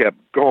Harvard kept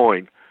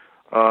going.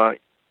 We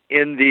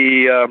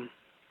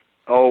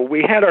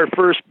had our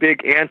first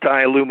big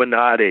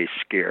anti-Illuminati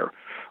scare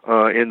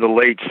in the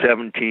late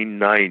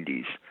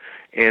 1790s.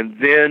 And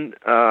then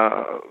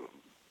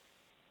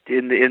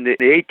in the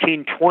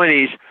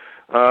 1820s,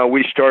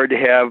 we started to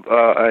have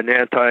an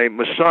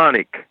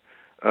anti-Masonic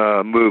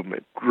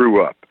movement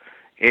grew up.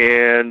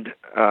 And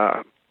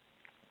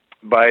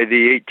by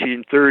the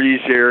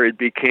 1830s there, it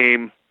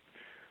became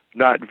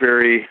not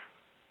very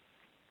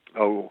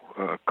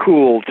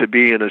cool to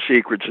be in a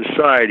secret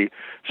society.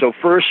 So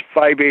first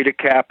Phi Beta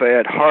Kappa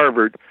at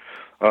Harvard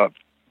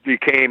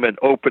became an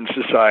open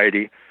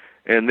society,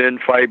 and then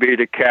Phi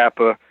Beta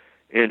Kappa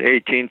in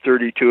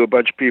 1832, a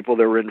bunch of people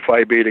that were in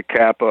Phi Beta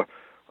Kappa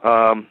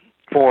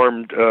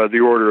formed the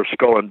Order of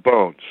Skull and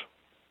Bones,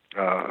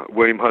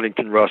 William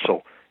Huntington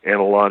Russell and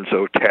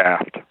Alonzo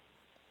Taft.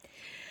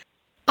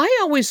 I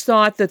always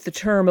thought that the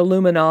term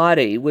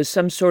Illuminati was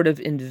some sort of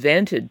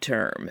invented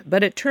term,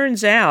 but it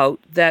turns out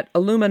that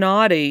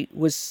Illuminati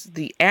was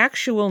the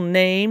actual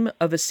name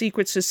of a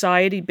secret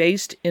society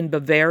based in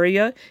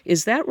Bavaria.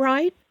 Is that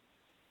right?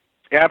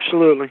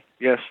 Absolutely,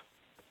 yes.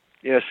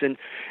 Yes, and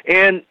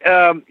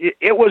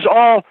it was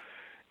all,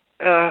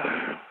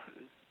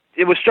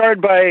 it was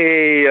started by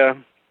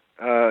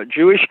a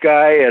Jewish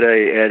guy at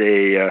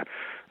a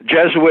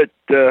Jesuit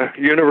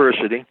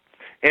university,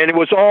 and it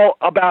was all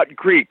about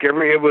Greek.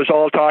 It was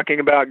all talking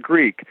about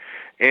Greek.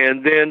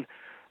 And then,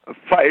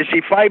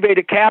 Phi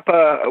Beta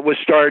Kappa was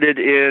started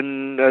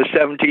in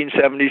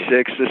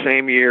 1776, the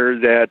same year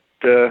that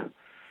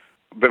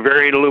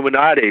Bavarian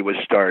Illuminati was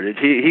started.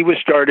 He was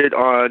started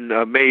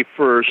on May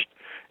 1st,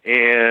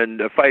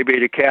 and Phi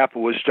Beta Kappa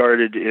was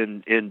started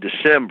in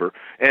December.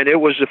 And it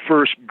was the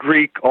first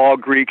all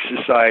Greek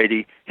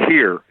society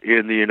here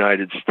in the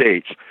United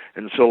States.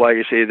 And so, like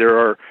I say, there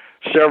are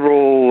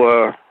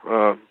several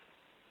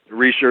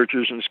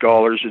researchers and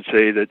scholars that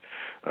say that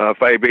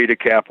Phi Beta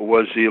Kappa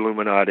was the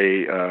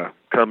Illuminati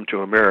come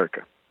to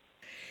America.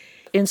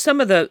 In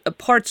some of the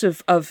parts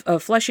of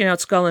Fleshing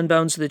Out Skull and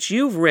Bones that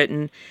you've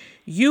written,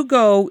 you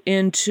go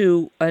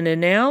into an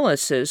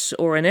analysis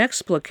or an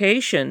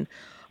explication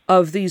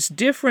of these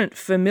different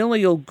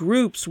familial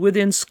groups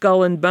within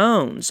Skull and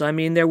Bones. I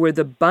mean, there were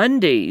the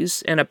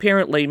Bundys, and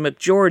apparently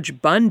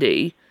McGeorge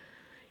Bundy,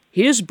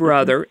 his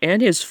brother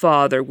and his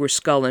father were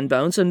Skull and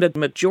Bones, and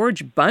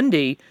McGeorge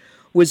Bundy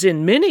was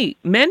in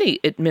many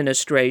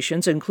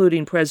administrations,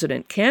 including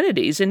President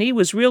Kennedy's, and he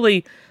was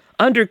really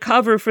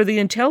undercover for the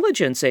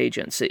intelligence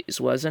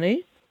agencies, wasn't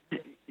he?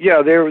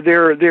 Yeah, they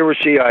were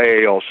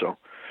CIA also.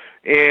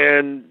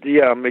 And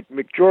yeah,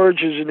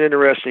 McGeorge is an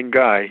interesting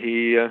guy.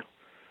 He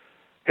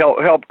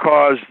helped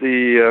cause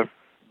the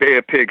Bay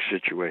of Pigs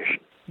situation.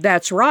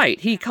 That's right.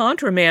 He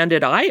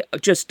contramanded, I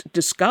just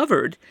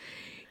discovered,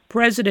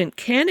 President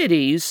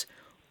Kennedy's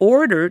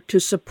order to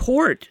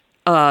support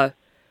the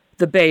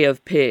Bay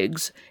of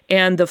Pigs,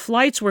 and the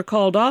flights were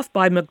called off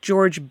by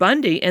McGeorge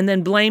Bundy and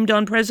then blamed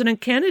on President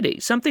Kennedy,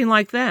 something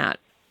like that.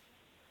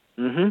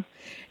 Mm-hmm.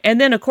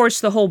 And then, of course,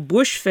 the whole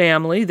Bush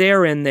family,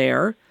 they're in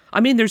there. I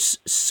mean, there's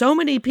so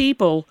many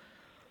people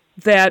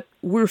that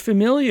we're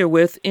familiar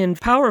with in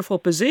powerful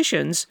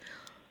positions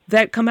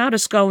that come out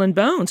of Skull and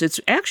Bones. It's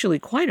actually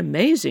quite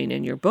amazing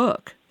in your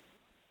book.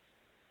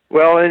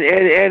 Well, and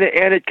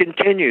it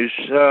continues.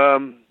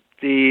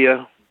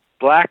 The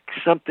Black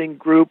something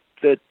group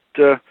that,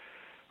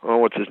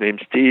 what's his name?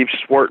 Steve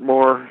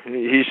Swartmore.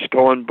 He's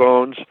Skull and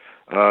Bones.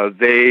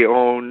 They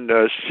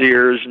own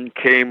Sears and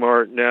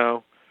Kmart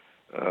now.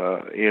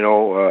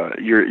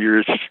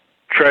 Your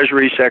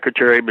Treasury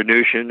Secretary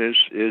Mnuchin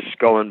is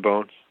Skull and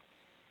Bones.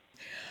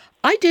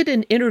 I did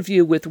an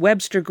interview with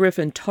Webster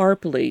Griffin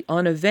Tarpley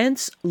on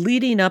events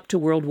leading up to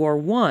World War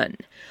I.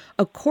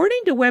 According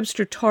to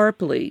Webster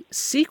Tarpley,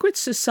 secret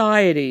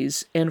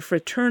societies and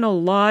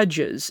fraternal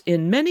lodges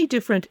in many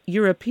different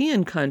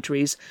European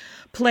countries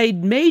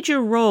played major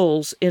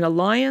roles in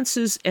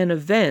alliances and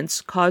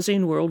events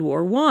causing World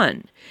War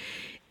I.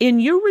 In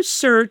your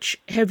research,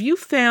 have you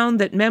found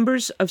that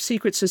members of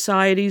secret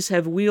societies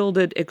have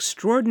wielded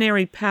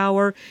extraordinary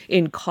power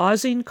in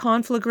causing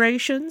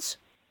conflagrations?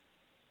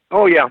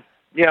 Oh, yeah.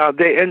 Yeah,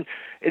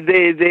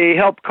 they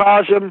help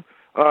cause them.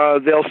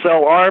 They'll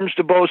sell arms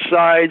to both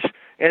sides,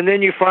 and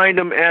then you find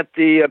them at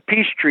the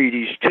peace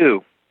treaties,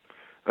 too,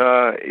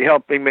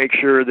 helping make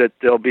sure that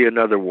there'll be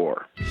another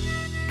war.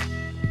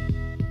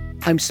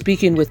 I'm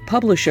speaking with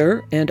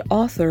publisher and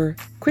author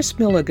Kris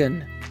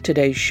Millegan.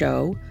 Today's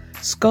show,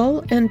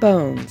 Skull and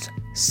Bones,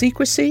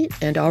 Secrecy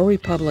and Our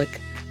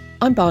Republic.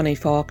 I'm Bonnie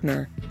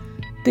Faulkner.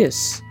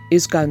 This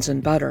is Guns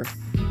and Butter.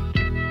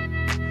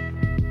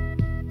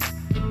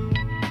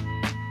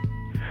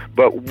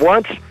 But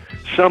once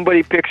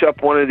somebody picks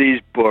up one of these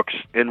books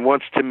and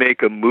wants to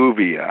make a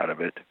movie out of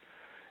it,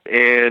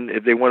 and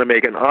if they want to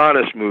make an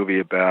honest movie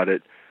about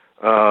it,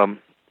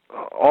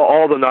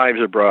 all the knives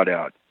are brought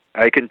out.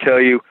 I can tell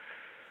you,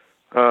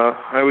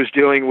 I was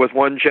dealing with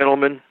one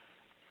gentleman.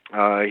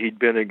 He'd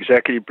been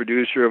executive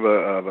producer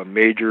of a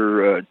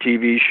major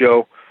TV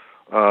show.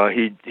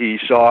 He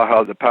saw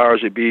how the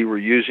powers that be were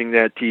using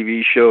that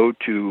TV show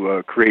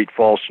to create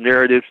false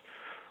narratives.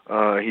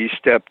 He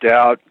stepped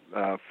out,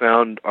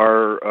 found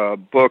our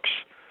books,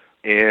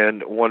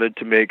 and wanted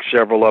to make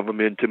several of them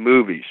into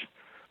movies.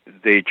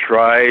 They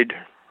tried.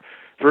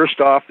 First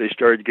off, they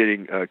started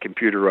getting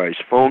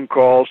computerized phone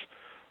calls.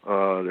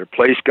 Their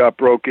place got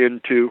broke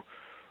into.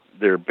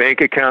 Their bank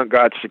account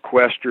got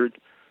sequestered.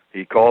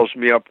 He calls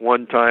me up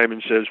one time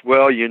and says,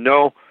 well,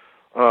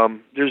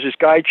 there's this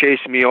guy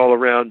chasing me all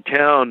around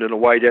town in a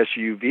white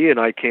SUV, and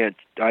I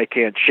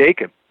can't shake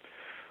him.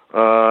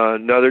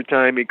 Another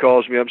time he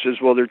calls me up and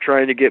says, well, they're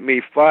trying to get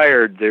me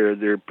fired.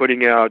 They're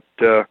putting out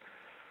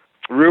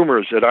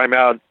rumors that I'm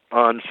out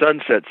on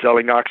Sunset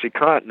selling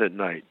OxyContin at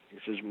night. He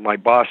says, my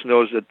boss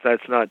knows that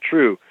that's not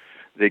true.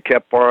 They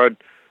kept on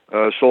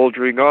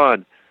soldiering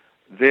on.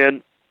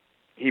 Then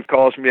he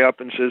calls me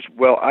up and says,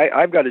 well,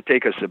 I've got to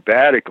take a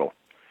sabbatical.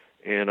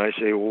 And I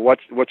say, well,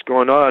 what's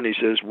going on? He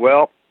says,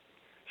 well,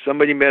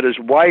 somebody met his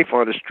wife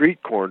on a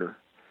street corner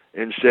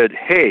and said,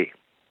 hey,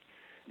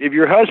 if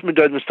your husband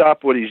doesn't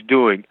stop what he's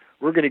doing,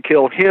 we're going to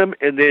kill him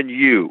and then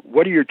you.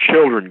 What are your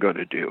children going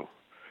to do?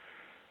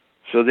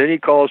 So then he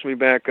calls me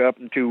back up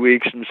in 2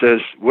 weeks and says,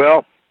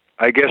 well,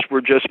 I guess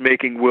we're just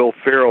making Will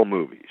Ferrell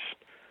movies.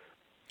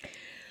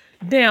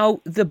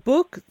 Now, the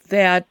book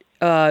that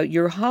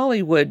your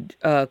Hollywood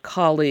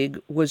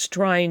colleague was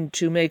trying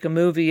to make a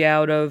movie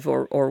out of,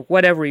 or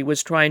whatever he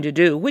was trying to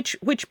do.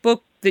 Which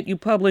book that you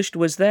published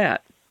was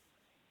that?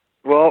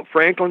 Well,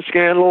 Franklin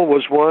Scandal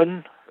was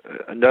one.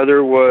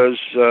 Another was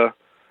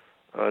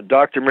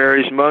Dr.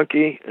 Mary's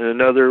Monkey, and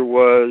another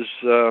was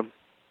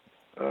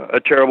A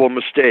Terrible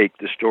Mistake,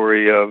 the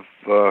story of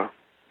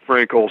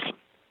Frank Olson.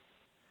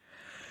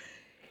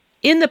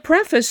 In the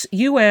preface,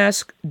 you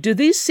ask, do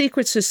these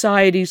secret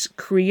societies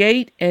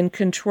create and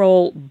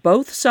control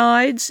both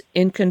sides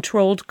in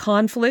controlled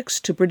conflicts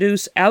to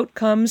produce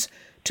outcomes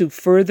to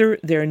further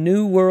their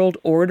New World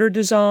Order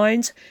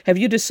designs? Have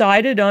you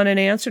decided on an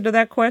answer to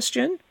that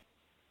question?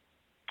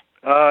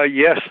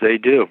 Yes, they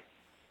do.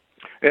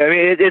 I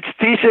mean, it's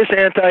thesis,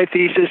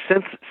 antithesis,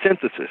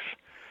 synthesis.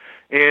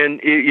 And,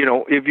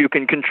 if you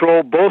can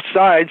control both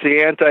sides,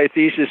 the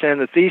antithesis and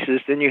the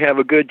thesis, then you have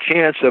a good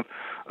chance of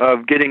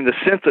getting the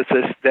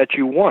synthesis that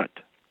you want.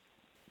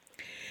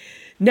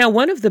 Now,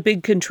 one of the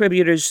big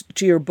contributors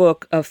to your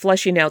book,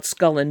 Fleshing Out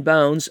Skull and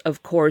Bones,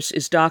 of course,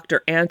 is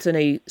Dr.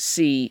 Anthony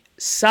C.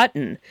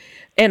 Sutton.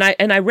 And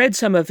I read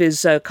some of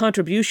his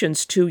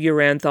contributions to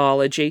your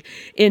anthology.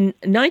 In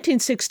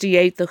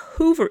 1968, the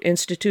Hoover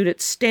Institute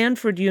at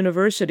Stanford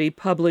University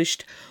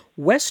published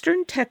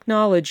Western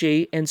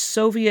Technology and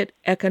Soviet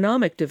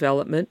Economic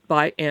Development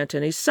by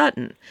Anthony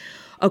Sutton.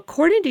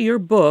 According to your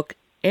book,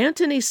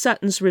 Anthony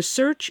Sutton's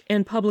research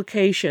and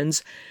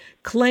publications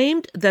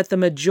claimed that the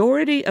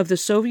majority of the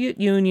Soviet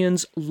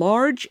Union's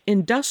large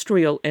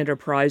industrial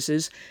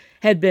enterprises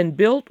had been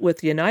built with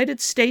the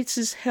United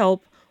States'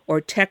 help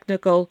or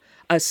technical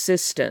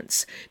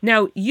assistance.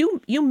 Now,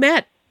 you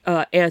met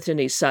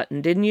Anthony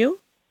Sutton, didn't you?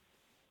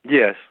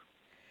 Yes.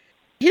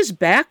 His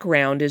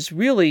background is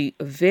really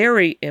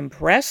very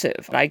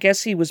impressive. I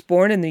guess he was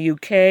born in the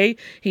UK.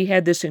 He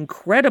had this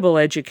incredible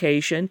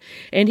education,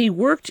 and he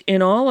worked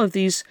in all of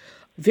these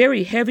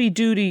very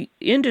heavy-duty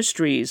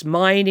industries,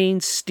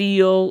 mining,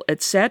 steel,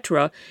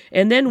 etc.,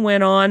 and then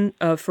went on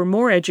for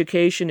more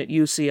education at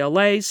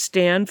UCLA,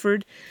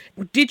 Stanford.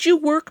 Did you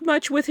work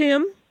much with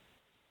him?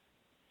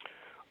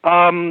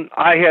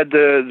 I had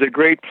the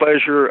great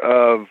pleasure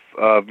of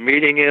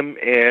meeting him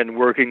and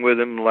working with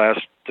him the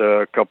last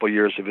couple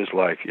years of his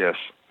life, yes.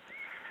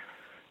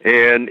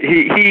 And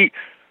he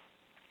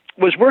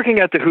was working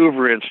at the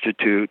Hoover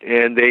Institute,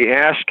 and they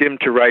asked him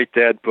to write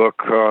that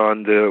book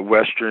on the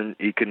Western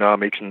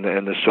economics and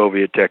the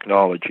Soviet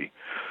technology.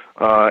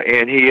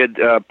 And he had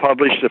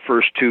published the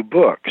first two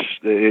books.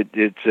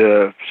 It's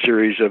a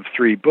series of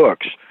 3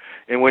 books.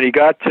 And when he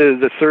got to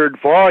the third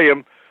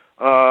volume,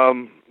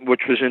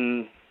 which was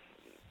in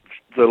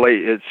the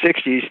late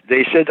 60s,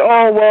 they said,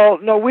 oh, well,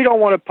 no, we don't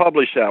want to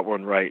publish that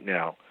one right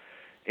now.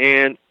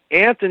 And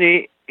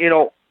Anthony, he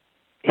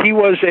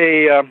was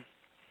a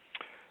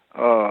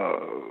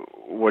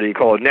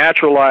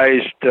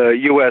naturalized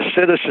U.S.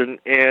 citizen,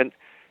 and,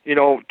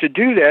 to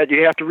do that,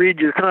 you have to read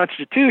your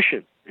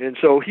Constitution. And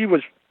so he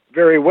was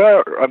very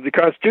aware of the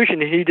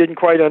Constitution, and he didn't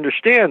quite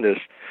understand this.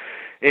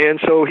 And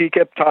so he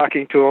kept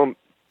talking to him,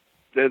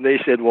 and they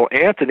said, well,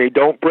 Anthony,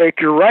 don't break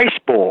your rice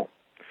bowl.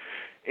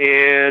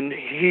 And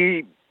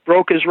he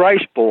broke his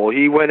rice bowl.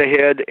 He went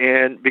ahead,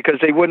 and because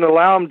they wouldn't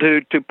allow him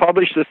to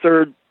publish the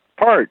third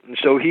part, and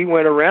so he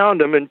went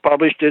around them and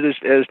published it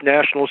as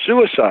national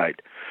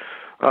suicide.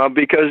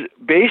 Because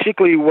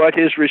basically what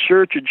his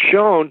research had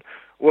shown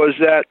was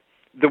that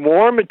the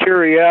war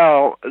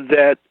material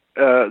that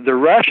the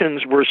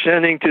Russians were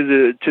sending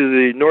to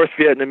the North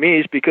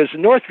Vietnamese, because the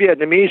North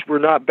Vietnamese were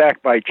not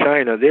backed by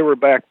China, they were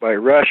backed by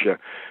Russia,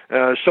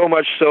 so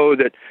much so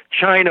that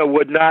China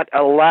would not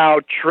allow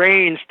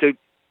trains to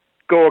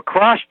go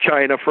across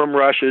China from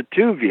Russia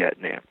to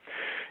Vietnam.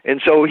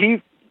 And so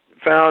he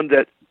found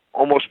that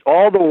almost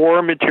all the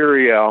war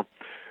material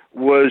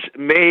was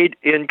made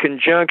in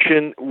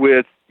conjunction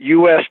with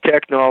U.S.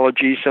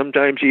 technology,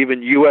 sometimes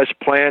even U.S.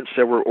 plants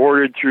that were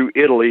ordered through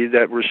Italy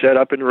that were set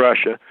up in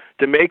Russia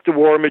to make the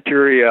war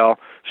material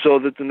so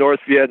that the North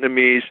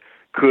Vietnamese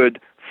could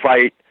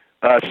fight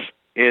us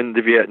in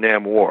the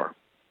Vietnam War.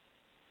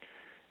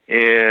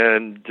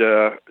 And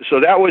so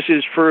that was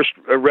his first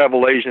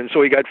revelation.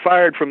 So he got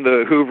fired from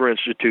the Hoover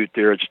Institute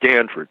there at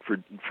Stanford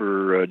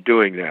for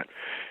doing that.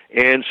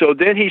 And so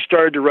then he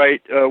started to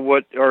write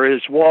what are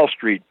his Wall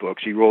Street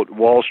books. He wrote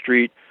Wall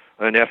Street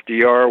and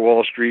FDR,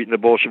 Wall Street and the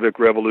Bolshevik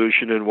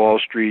Revolution, and Wall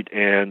Street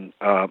and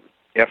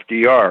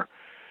FDR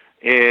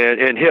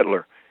and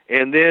Hitler.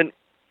 And then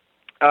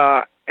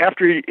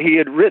after he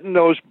had written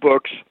those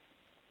books,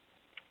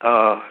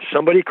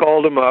 somebody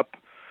called him up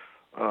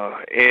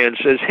and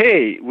says,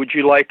 hey, would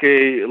you like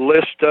a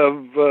list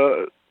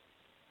of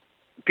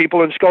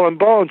people in Skull and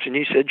Bones? And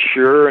he said,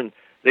 sure. And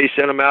they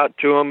sent him out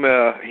to him.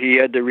 He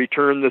had to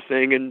return the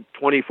thing in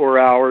 24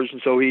 hours,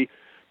 and so he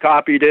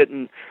copied it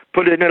and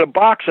put it in a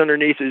box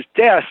underneath his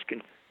desk.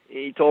 And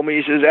he told me,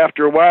 he says,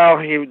 after a while,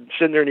 he would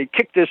sit there and he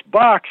kicked this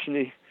box, and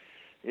he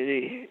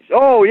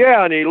oh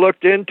yeah, and he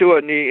looked into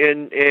it,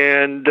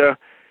 and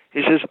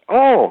he says,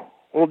 oh,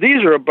 well,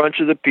 these are a bunch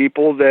of the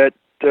people that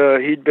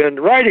he'd been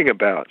writing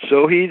about.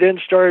 So he then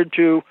started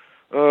to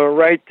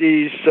write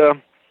these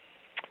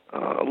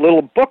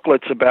little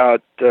booklets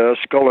about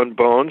Skull and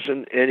Bones,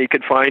 and he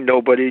could find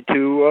nobody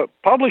to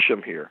publish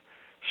them here.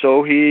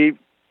 So he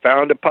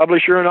found a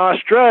publisher in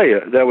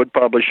Australia that would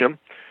publish them,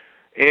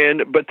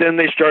 but then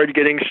they started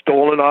getting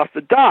stolen off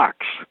the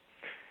docks.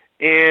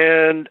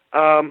 And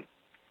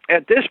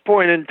at this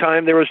point in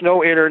time, there was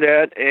no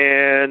internet,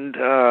 and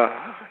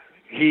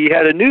he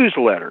had a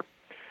newsletter.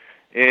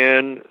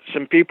 And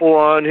some people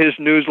on his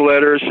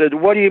newsletter said,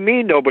 "What do you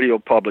mean nobody will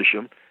publish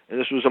them?" And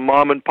this was a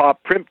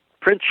mom-and-pop print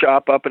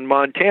shop up in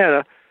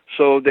Montana,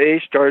 so they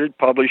started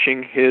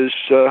publishing his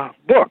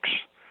books.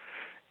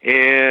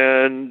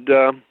 And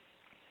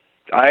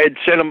I had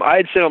sent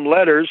them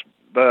letters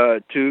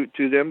to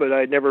them, but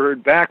I'd never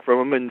heard back from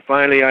them. And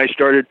finally, I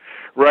started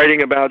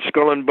writing about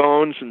Skull and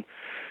Bones,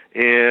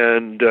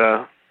 and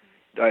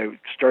I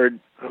started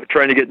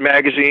trying to get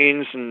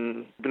magazines,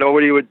 and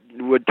nobody would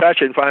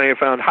touch it. And finally, I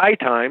found High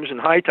Times,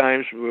 and High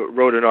Times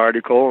wrote an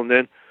article, and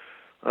then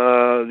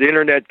the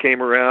internet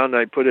came around.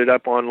 I put it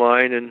up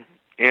online, and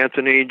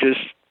Anthony just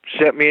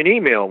sent me an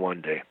email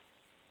one day,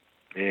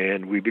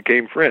 and we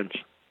became friends.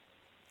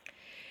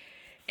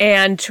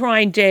 And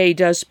Trine Day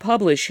does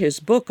publish his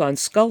book on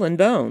Skull and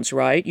Bones,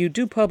 right? You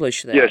do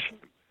publish that. Yes.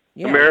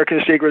 Yeah.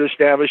 American Secret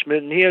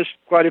Establishment, and he has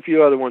quite a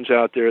few other ones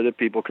out there that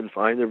people can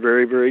find. They're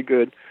very, very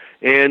good.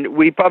 And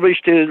we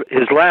published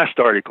his last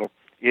article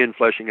in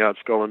Fleshing Out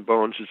Skull and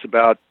Bones. It's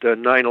about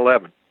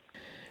 9/11.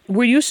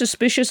 Were you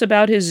suspicious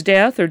about his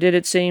death, or did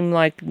it seem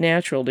like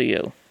natural to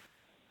you?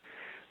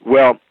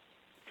 Well,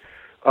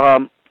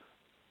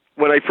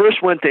 when I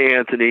first went to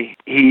Anthony,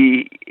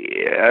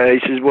 I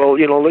said, well,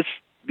 let's,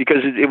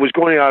 because it was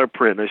going out of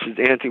print. I said,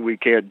 Anthony, we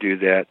can't do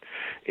that.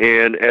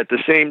 And at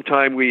the same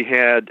time, we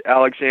had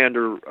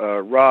Alexander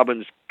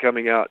Robbins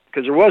coming out,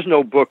 because there was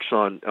no books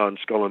on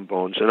Skull and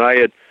Bones. And I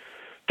had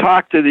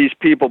talked to these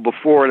people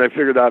before, and I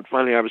figured out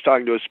finally I was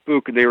talking to a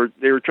spook, and they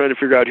were trying to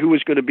figure out who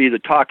was going to be the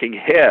talking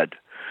head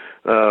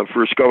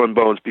for Skull and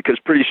Bones, because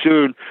pretty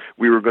soon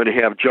we were going to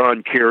have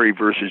John Kerry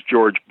versus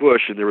George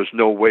Bush, and there was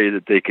no way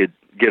that they could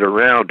get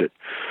around it.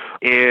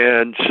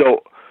 And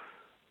so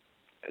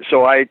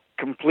I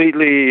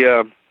completely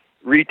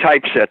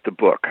retypeset the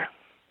book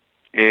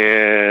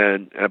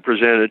and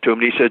presented it to him,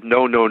 and he said,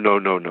 no.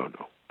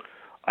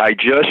 I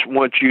just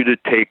want you to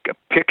take a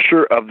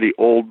picture of the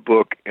old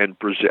book and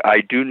present.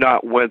 I do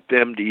not want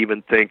them to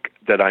even think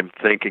that I'm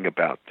thinking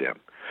about them.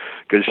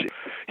 Because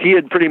he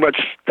had pretty much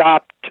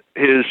stopped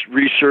his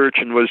research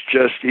and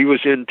he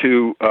was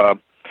into,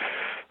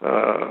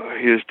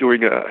 he was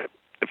doing a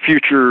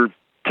future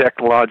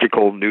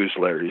technological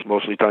newsletter. He's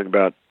mostly talking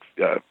about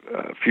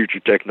future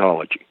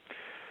technology.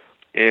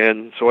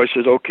 And so I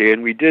said, okay,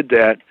 and we did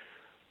that.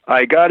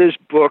 I got his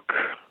book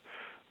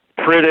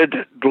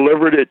printed,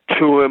 delivered it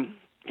to him.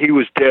 He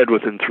was dead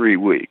within 3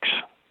 weeks.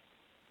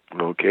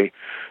 Okay.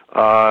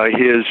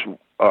 His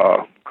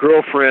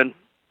girlfriend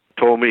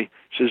told me,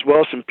 says,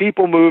 well, some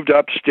people moved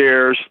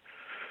upstairs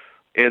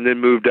and then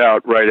moved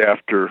out right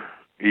after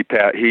he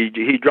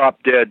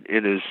dropped dead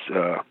in his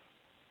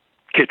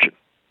kitchen.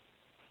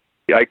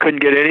 I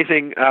couldn't get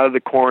anything out of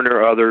the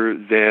coroner other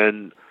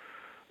than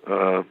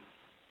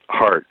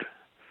heart.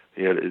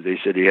 They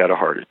said he had a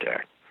heart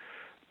attack.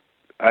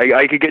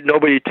 I could get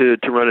nobody to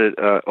run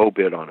an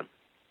obit on him,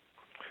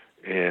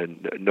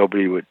 and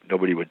nobody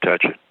would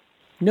touch it.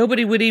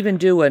 Nobody would even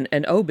do an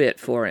obit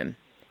for him.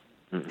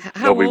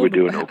 Nobody would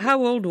do an obit.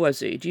 How old was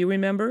he? Do you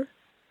remember?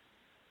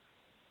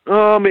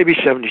 Oh, maybe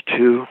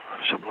 72,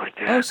 something like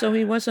that. Oh, so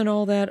he wasn't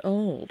all that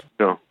old.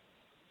 No.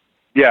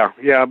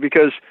 Yeah,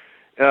 because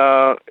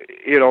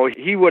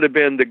he would have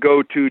been the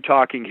go-to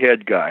talking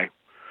head guy,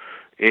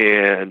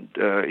 and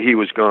he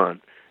was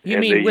gone. You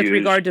mean with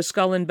regard to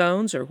Skull and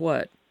Bones, or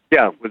what?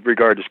 Yeah, with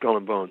regard to Skull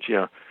and Bones,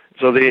 yeah.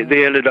 So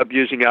they ended up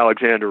using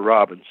Alexander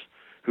Robbins,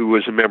 who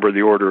was a member of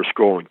the Order of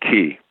Skull and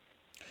Key.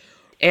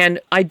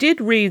 And I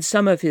did read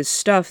some of his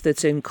stuff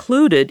that's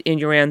included in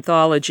your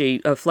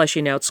anthology of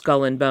Fleshing Out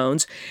Skull and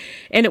Bones,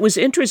 and it was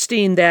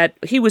interesting that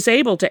he was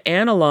able to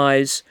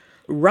analyze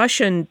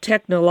Russian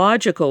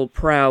technological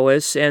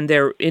prowess and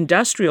their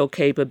industrial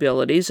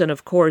capabilities, and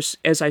of course,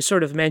 as I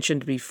sort of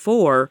mentioned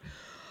before,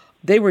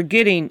 they were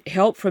getting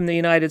help from the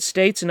United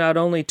States not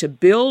only to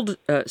build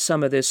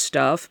some of this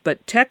stuff,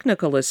 but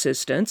technical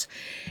assistance.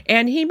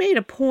 And he made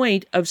a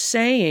point of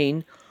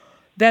saying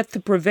that the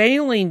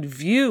prevailing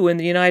view in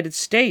the United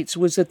States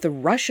was that the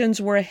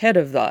Russians were ahead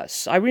of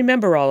us. I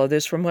remember all of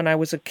this from when I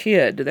was a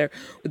kid.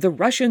 The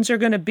Russians are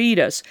going to beat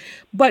us.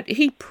 But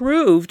he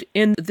proved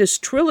in this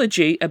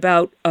trilogy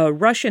about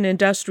Russian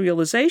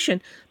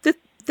industrialization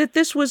that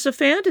this was a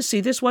fantasy.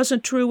 This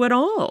wasn't true at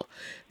all.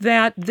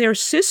 That their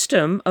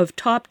system of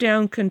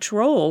top-down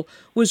control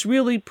was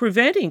really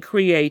preventing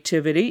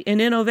creativity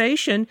and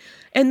innovation,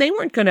 and they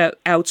weren't going to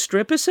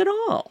outstrip us at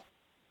all.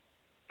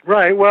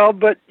 Right. Well,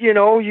 but, you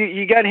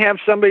got to have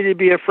somebody to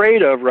be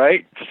afraid of,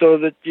 right? So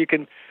that you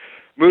can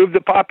move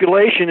the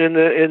population in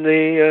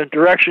the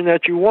direction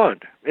that you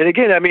want. And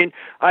again, I mean,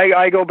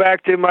 I go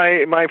back to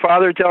my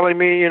father telling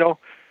me,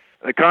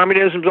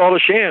 Communism's all a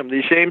sham.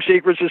 These same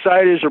secret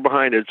societies are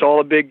behind it. It's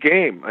all a big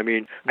game. I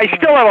mean, I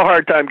still have a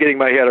hard time getting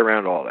my head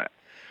around all that.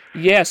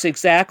 Yes,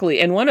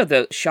 exactly. And one of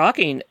the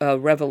shocking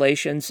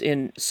revelations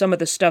in some of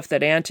the stuff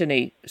that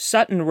Anthony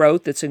Sutton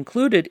wrote that's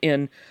included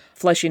in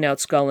Fleshing Out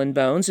Skull and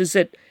Bones is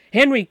that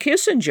Henry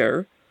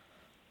Kissinger,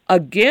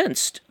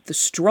 against the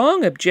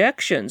strong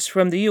objections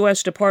from the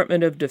U.S.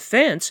 Department of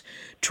Defense,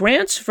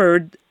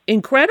 transferred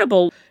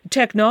incredible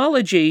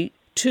technology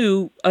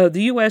to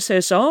the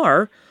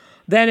USSR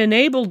that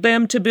enabled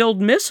them to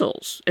build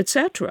missiles,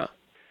 etc.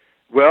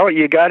 Well,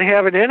 you got to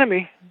have an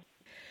enemy.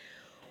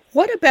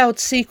 What about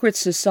secret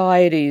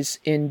societies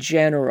in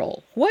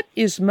general? What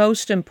is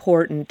most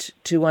important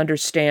to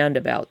understand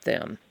about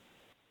them?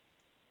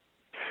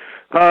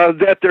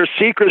 That their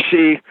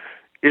secrecy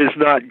is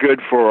not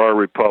good for our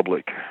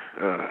republic.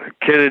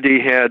 Kennedy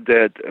had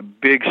that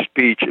big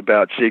speech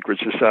about secret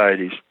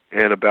societies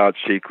and about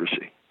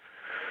secrecy.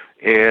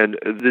 And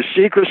the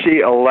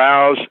secrecy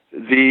allows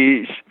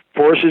these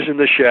forces in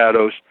the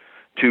shadows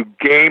to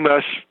game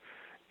us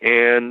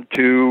and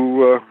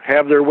to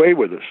have their way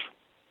with us.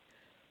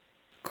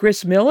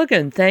 Kris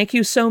Millegan, thank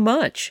you so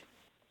much.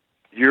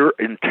 You're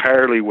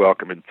entirely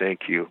welcome, and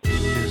thank you.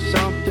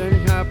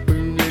 Something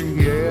happening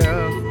here.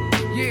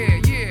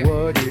 Yeah.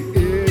 What it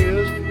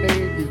is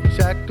ain't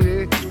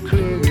exactly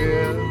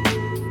clear.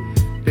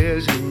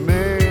 There's a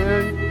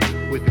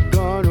man with a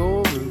gun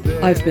over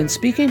there. I've been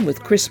speaking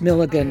with Kris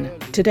Millegan.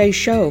 Today's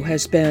show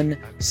has been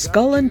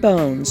Skull and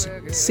Bones,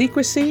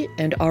 Secrecy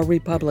and Our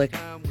Republic.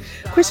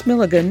 Kris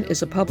Millegan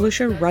is a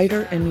publisher,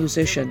 writer, and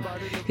musician.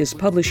 His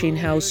publishing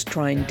house,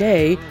 Trine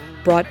Day,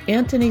 brought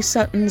Anthony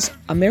Sutton's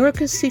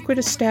America's Secret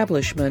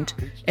Establishment,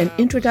 an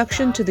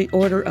introduction to the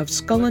Order of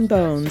Skull and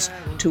Bones,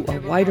 to a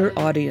wider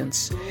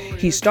audience.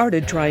 He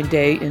started Trine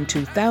Day in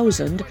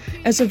 2000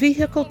 as a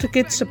vehicle to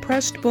get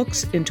suppressed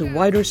books into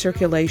wider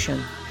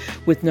circulation.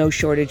 With no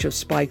shortage of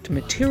spiked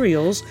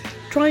materials,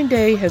 Trine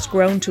Day has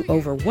grown to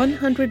over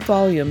 100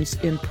 volumes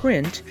in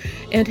print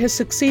and has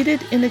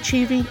succeeded in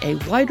achieving a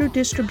wider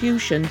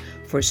distribution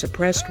for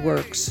suppressed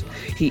works.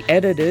 He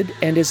edited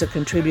and is a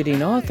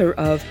contributing author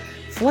of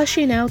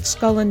Fleshing Out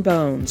Skull and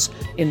Bones,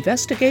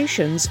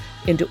 Investigations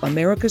into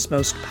America's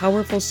Most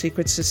Powerful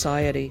Secret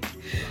Society.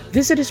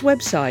 Visit his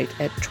website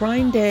at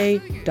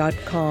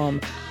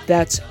trineday.com.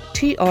 That's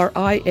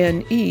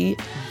trineday.com.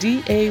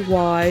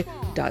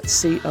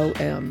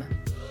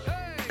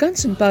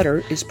 Guns and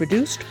Butter is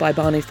produced by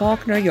Bonnie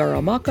Faulkner,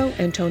 Yaramako,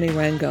 and Tony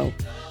Rango.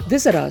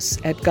 Visit us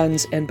at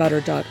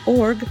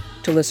gunsandbutter.org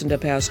to listen to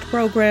past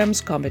programs,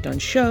 comment on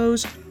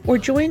shows, or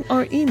join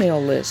our email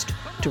list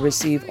to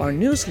receive our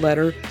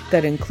newsletter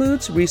that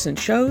includes recent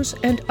shows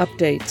and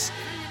updates.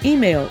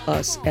 Email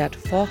us at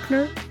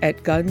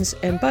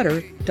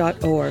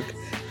faulkner@gunsandbutter.org.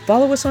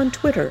 Follow us on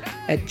Twitter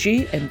at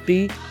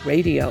G&B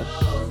Radio.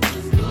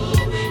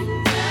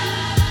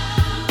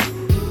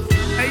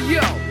 Hey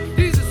yo,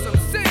 these are some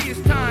serious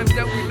times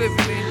that we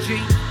living in, G.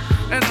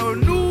 And a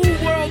new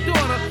world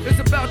order is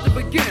about to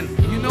begin.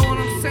 You know what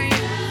I'm saying?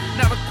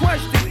 Now the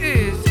question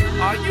is,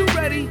 are you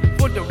ready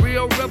for the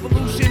real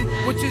revolution,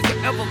 which is the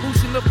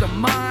evolution of the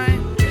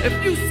mind?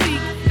 If you seek,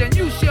 then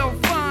you shall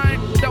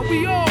find that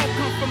we all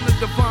come from the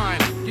divine.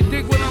 You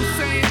dig what I'm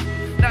saying?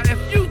 Now if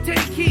you take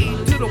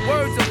heed to the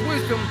words of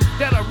wisdom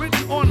that are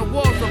written on the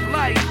walls of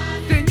life,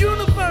 then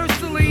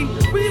universally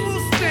we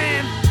will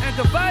stand, and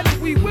divided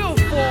we will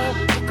fall,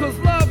 because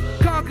love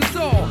conquers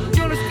all.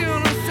 You understand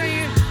what I'm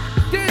saying?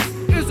 This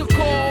is a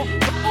call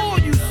for all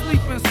you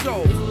sleeping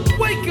souls.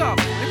 Wake up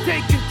and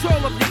take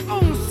control of your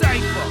own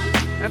cipher,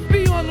 and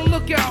be on the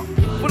lookout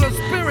for the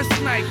spirit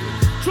snipers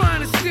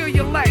trying to steal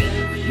your light.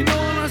 You know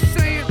what I'm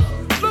saying?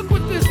 Look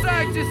within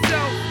inside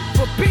yourself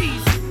for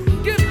peace.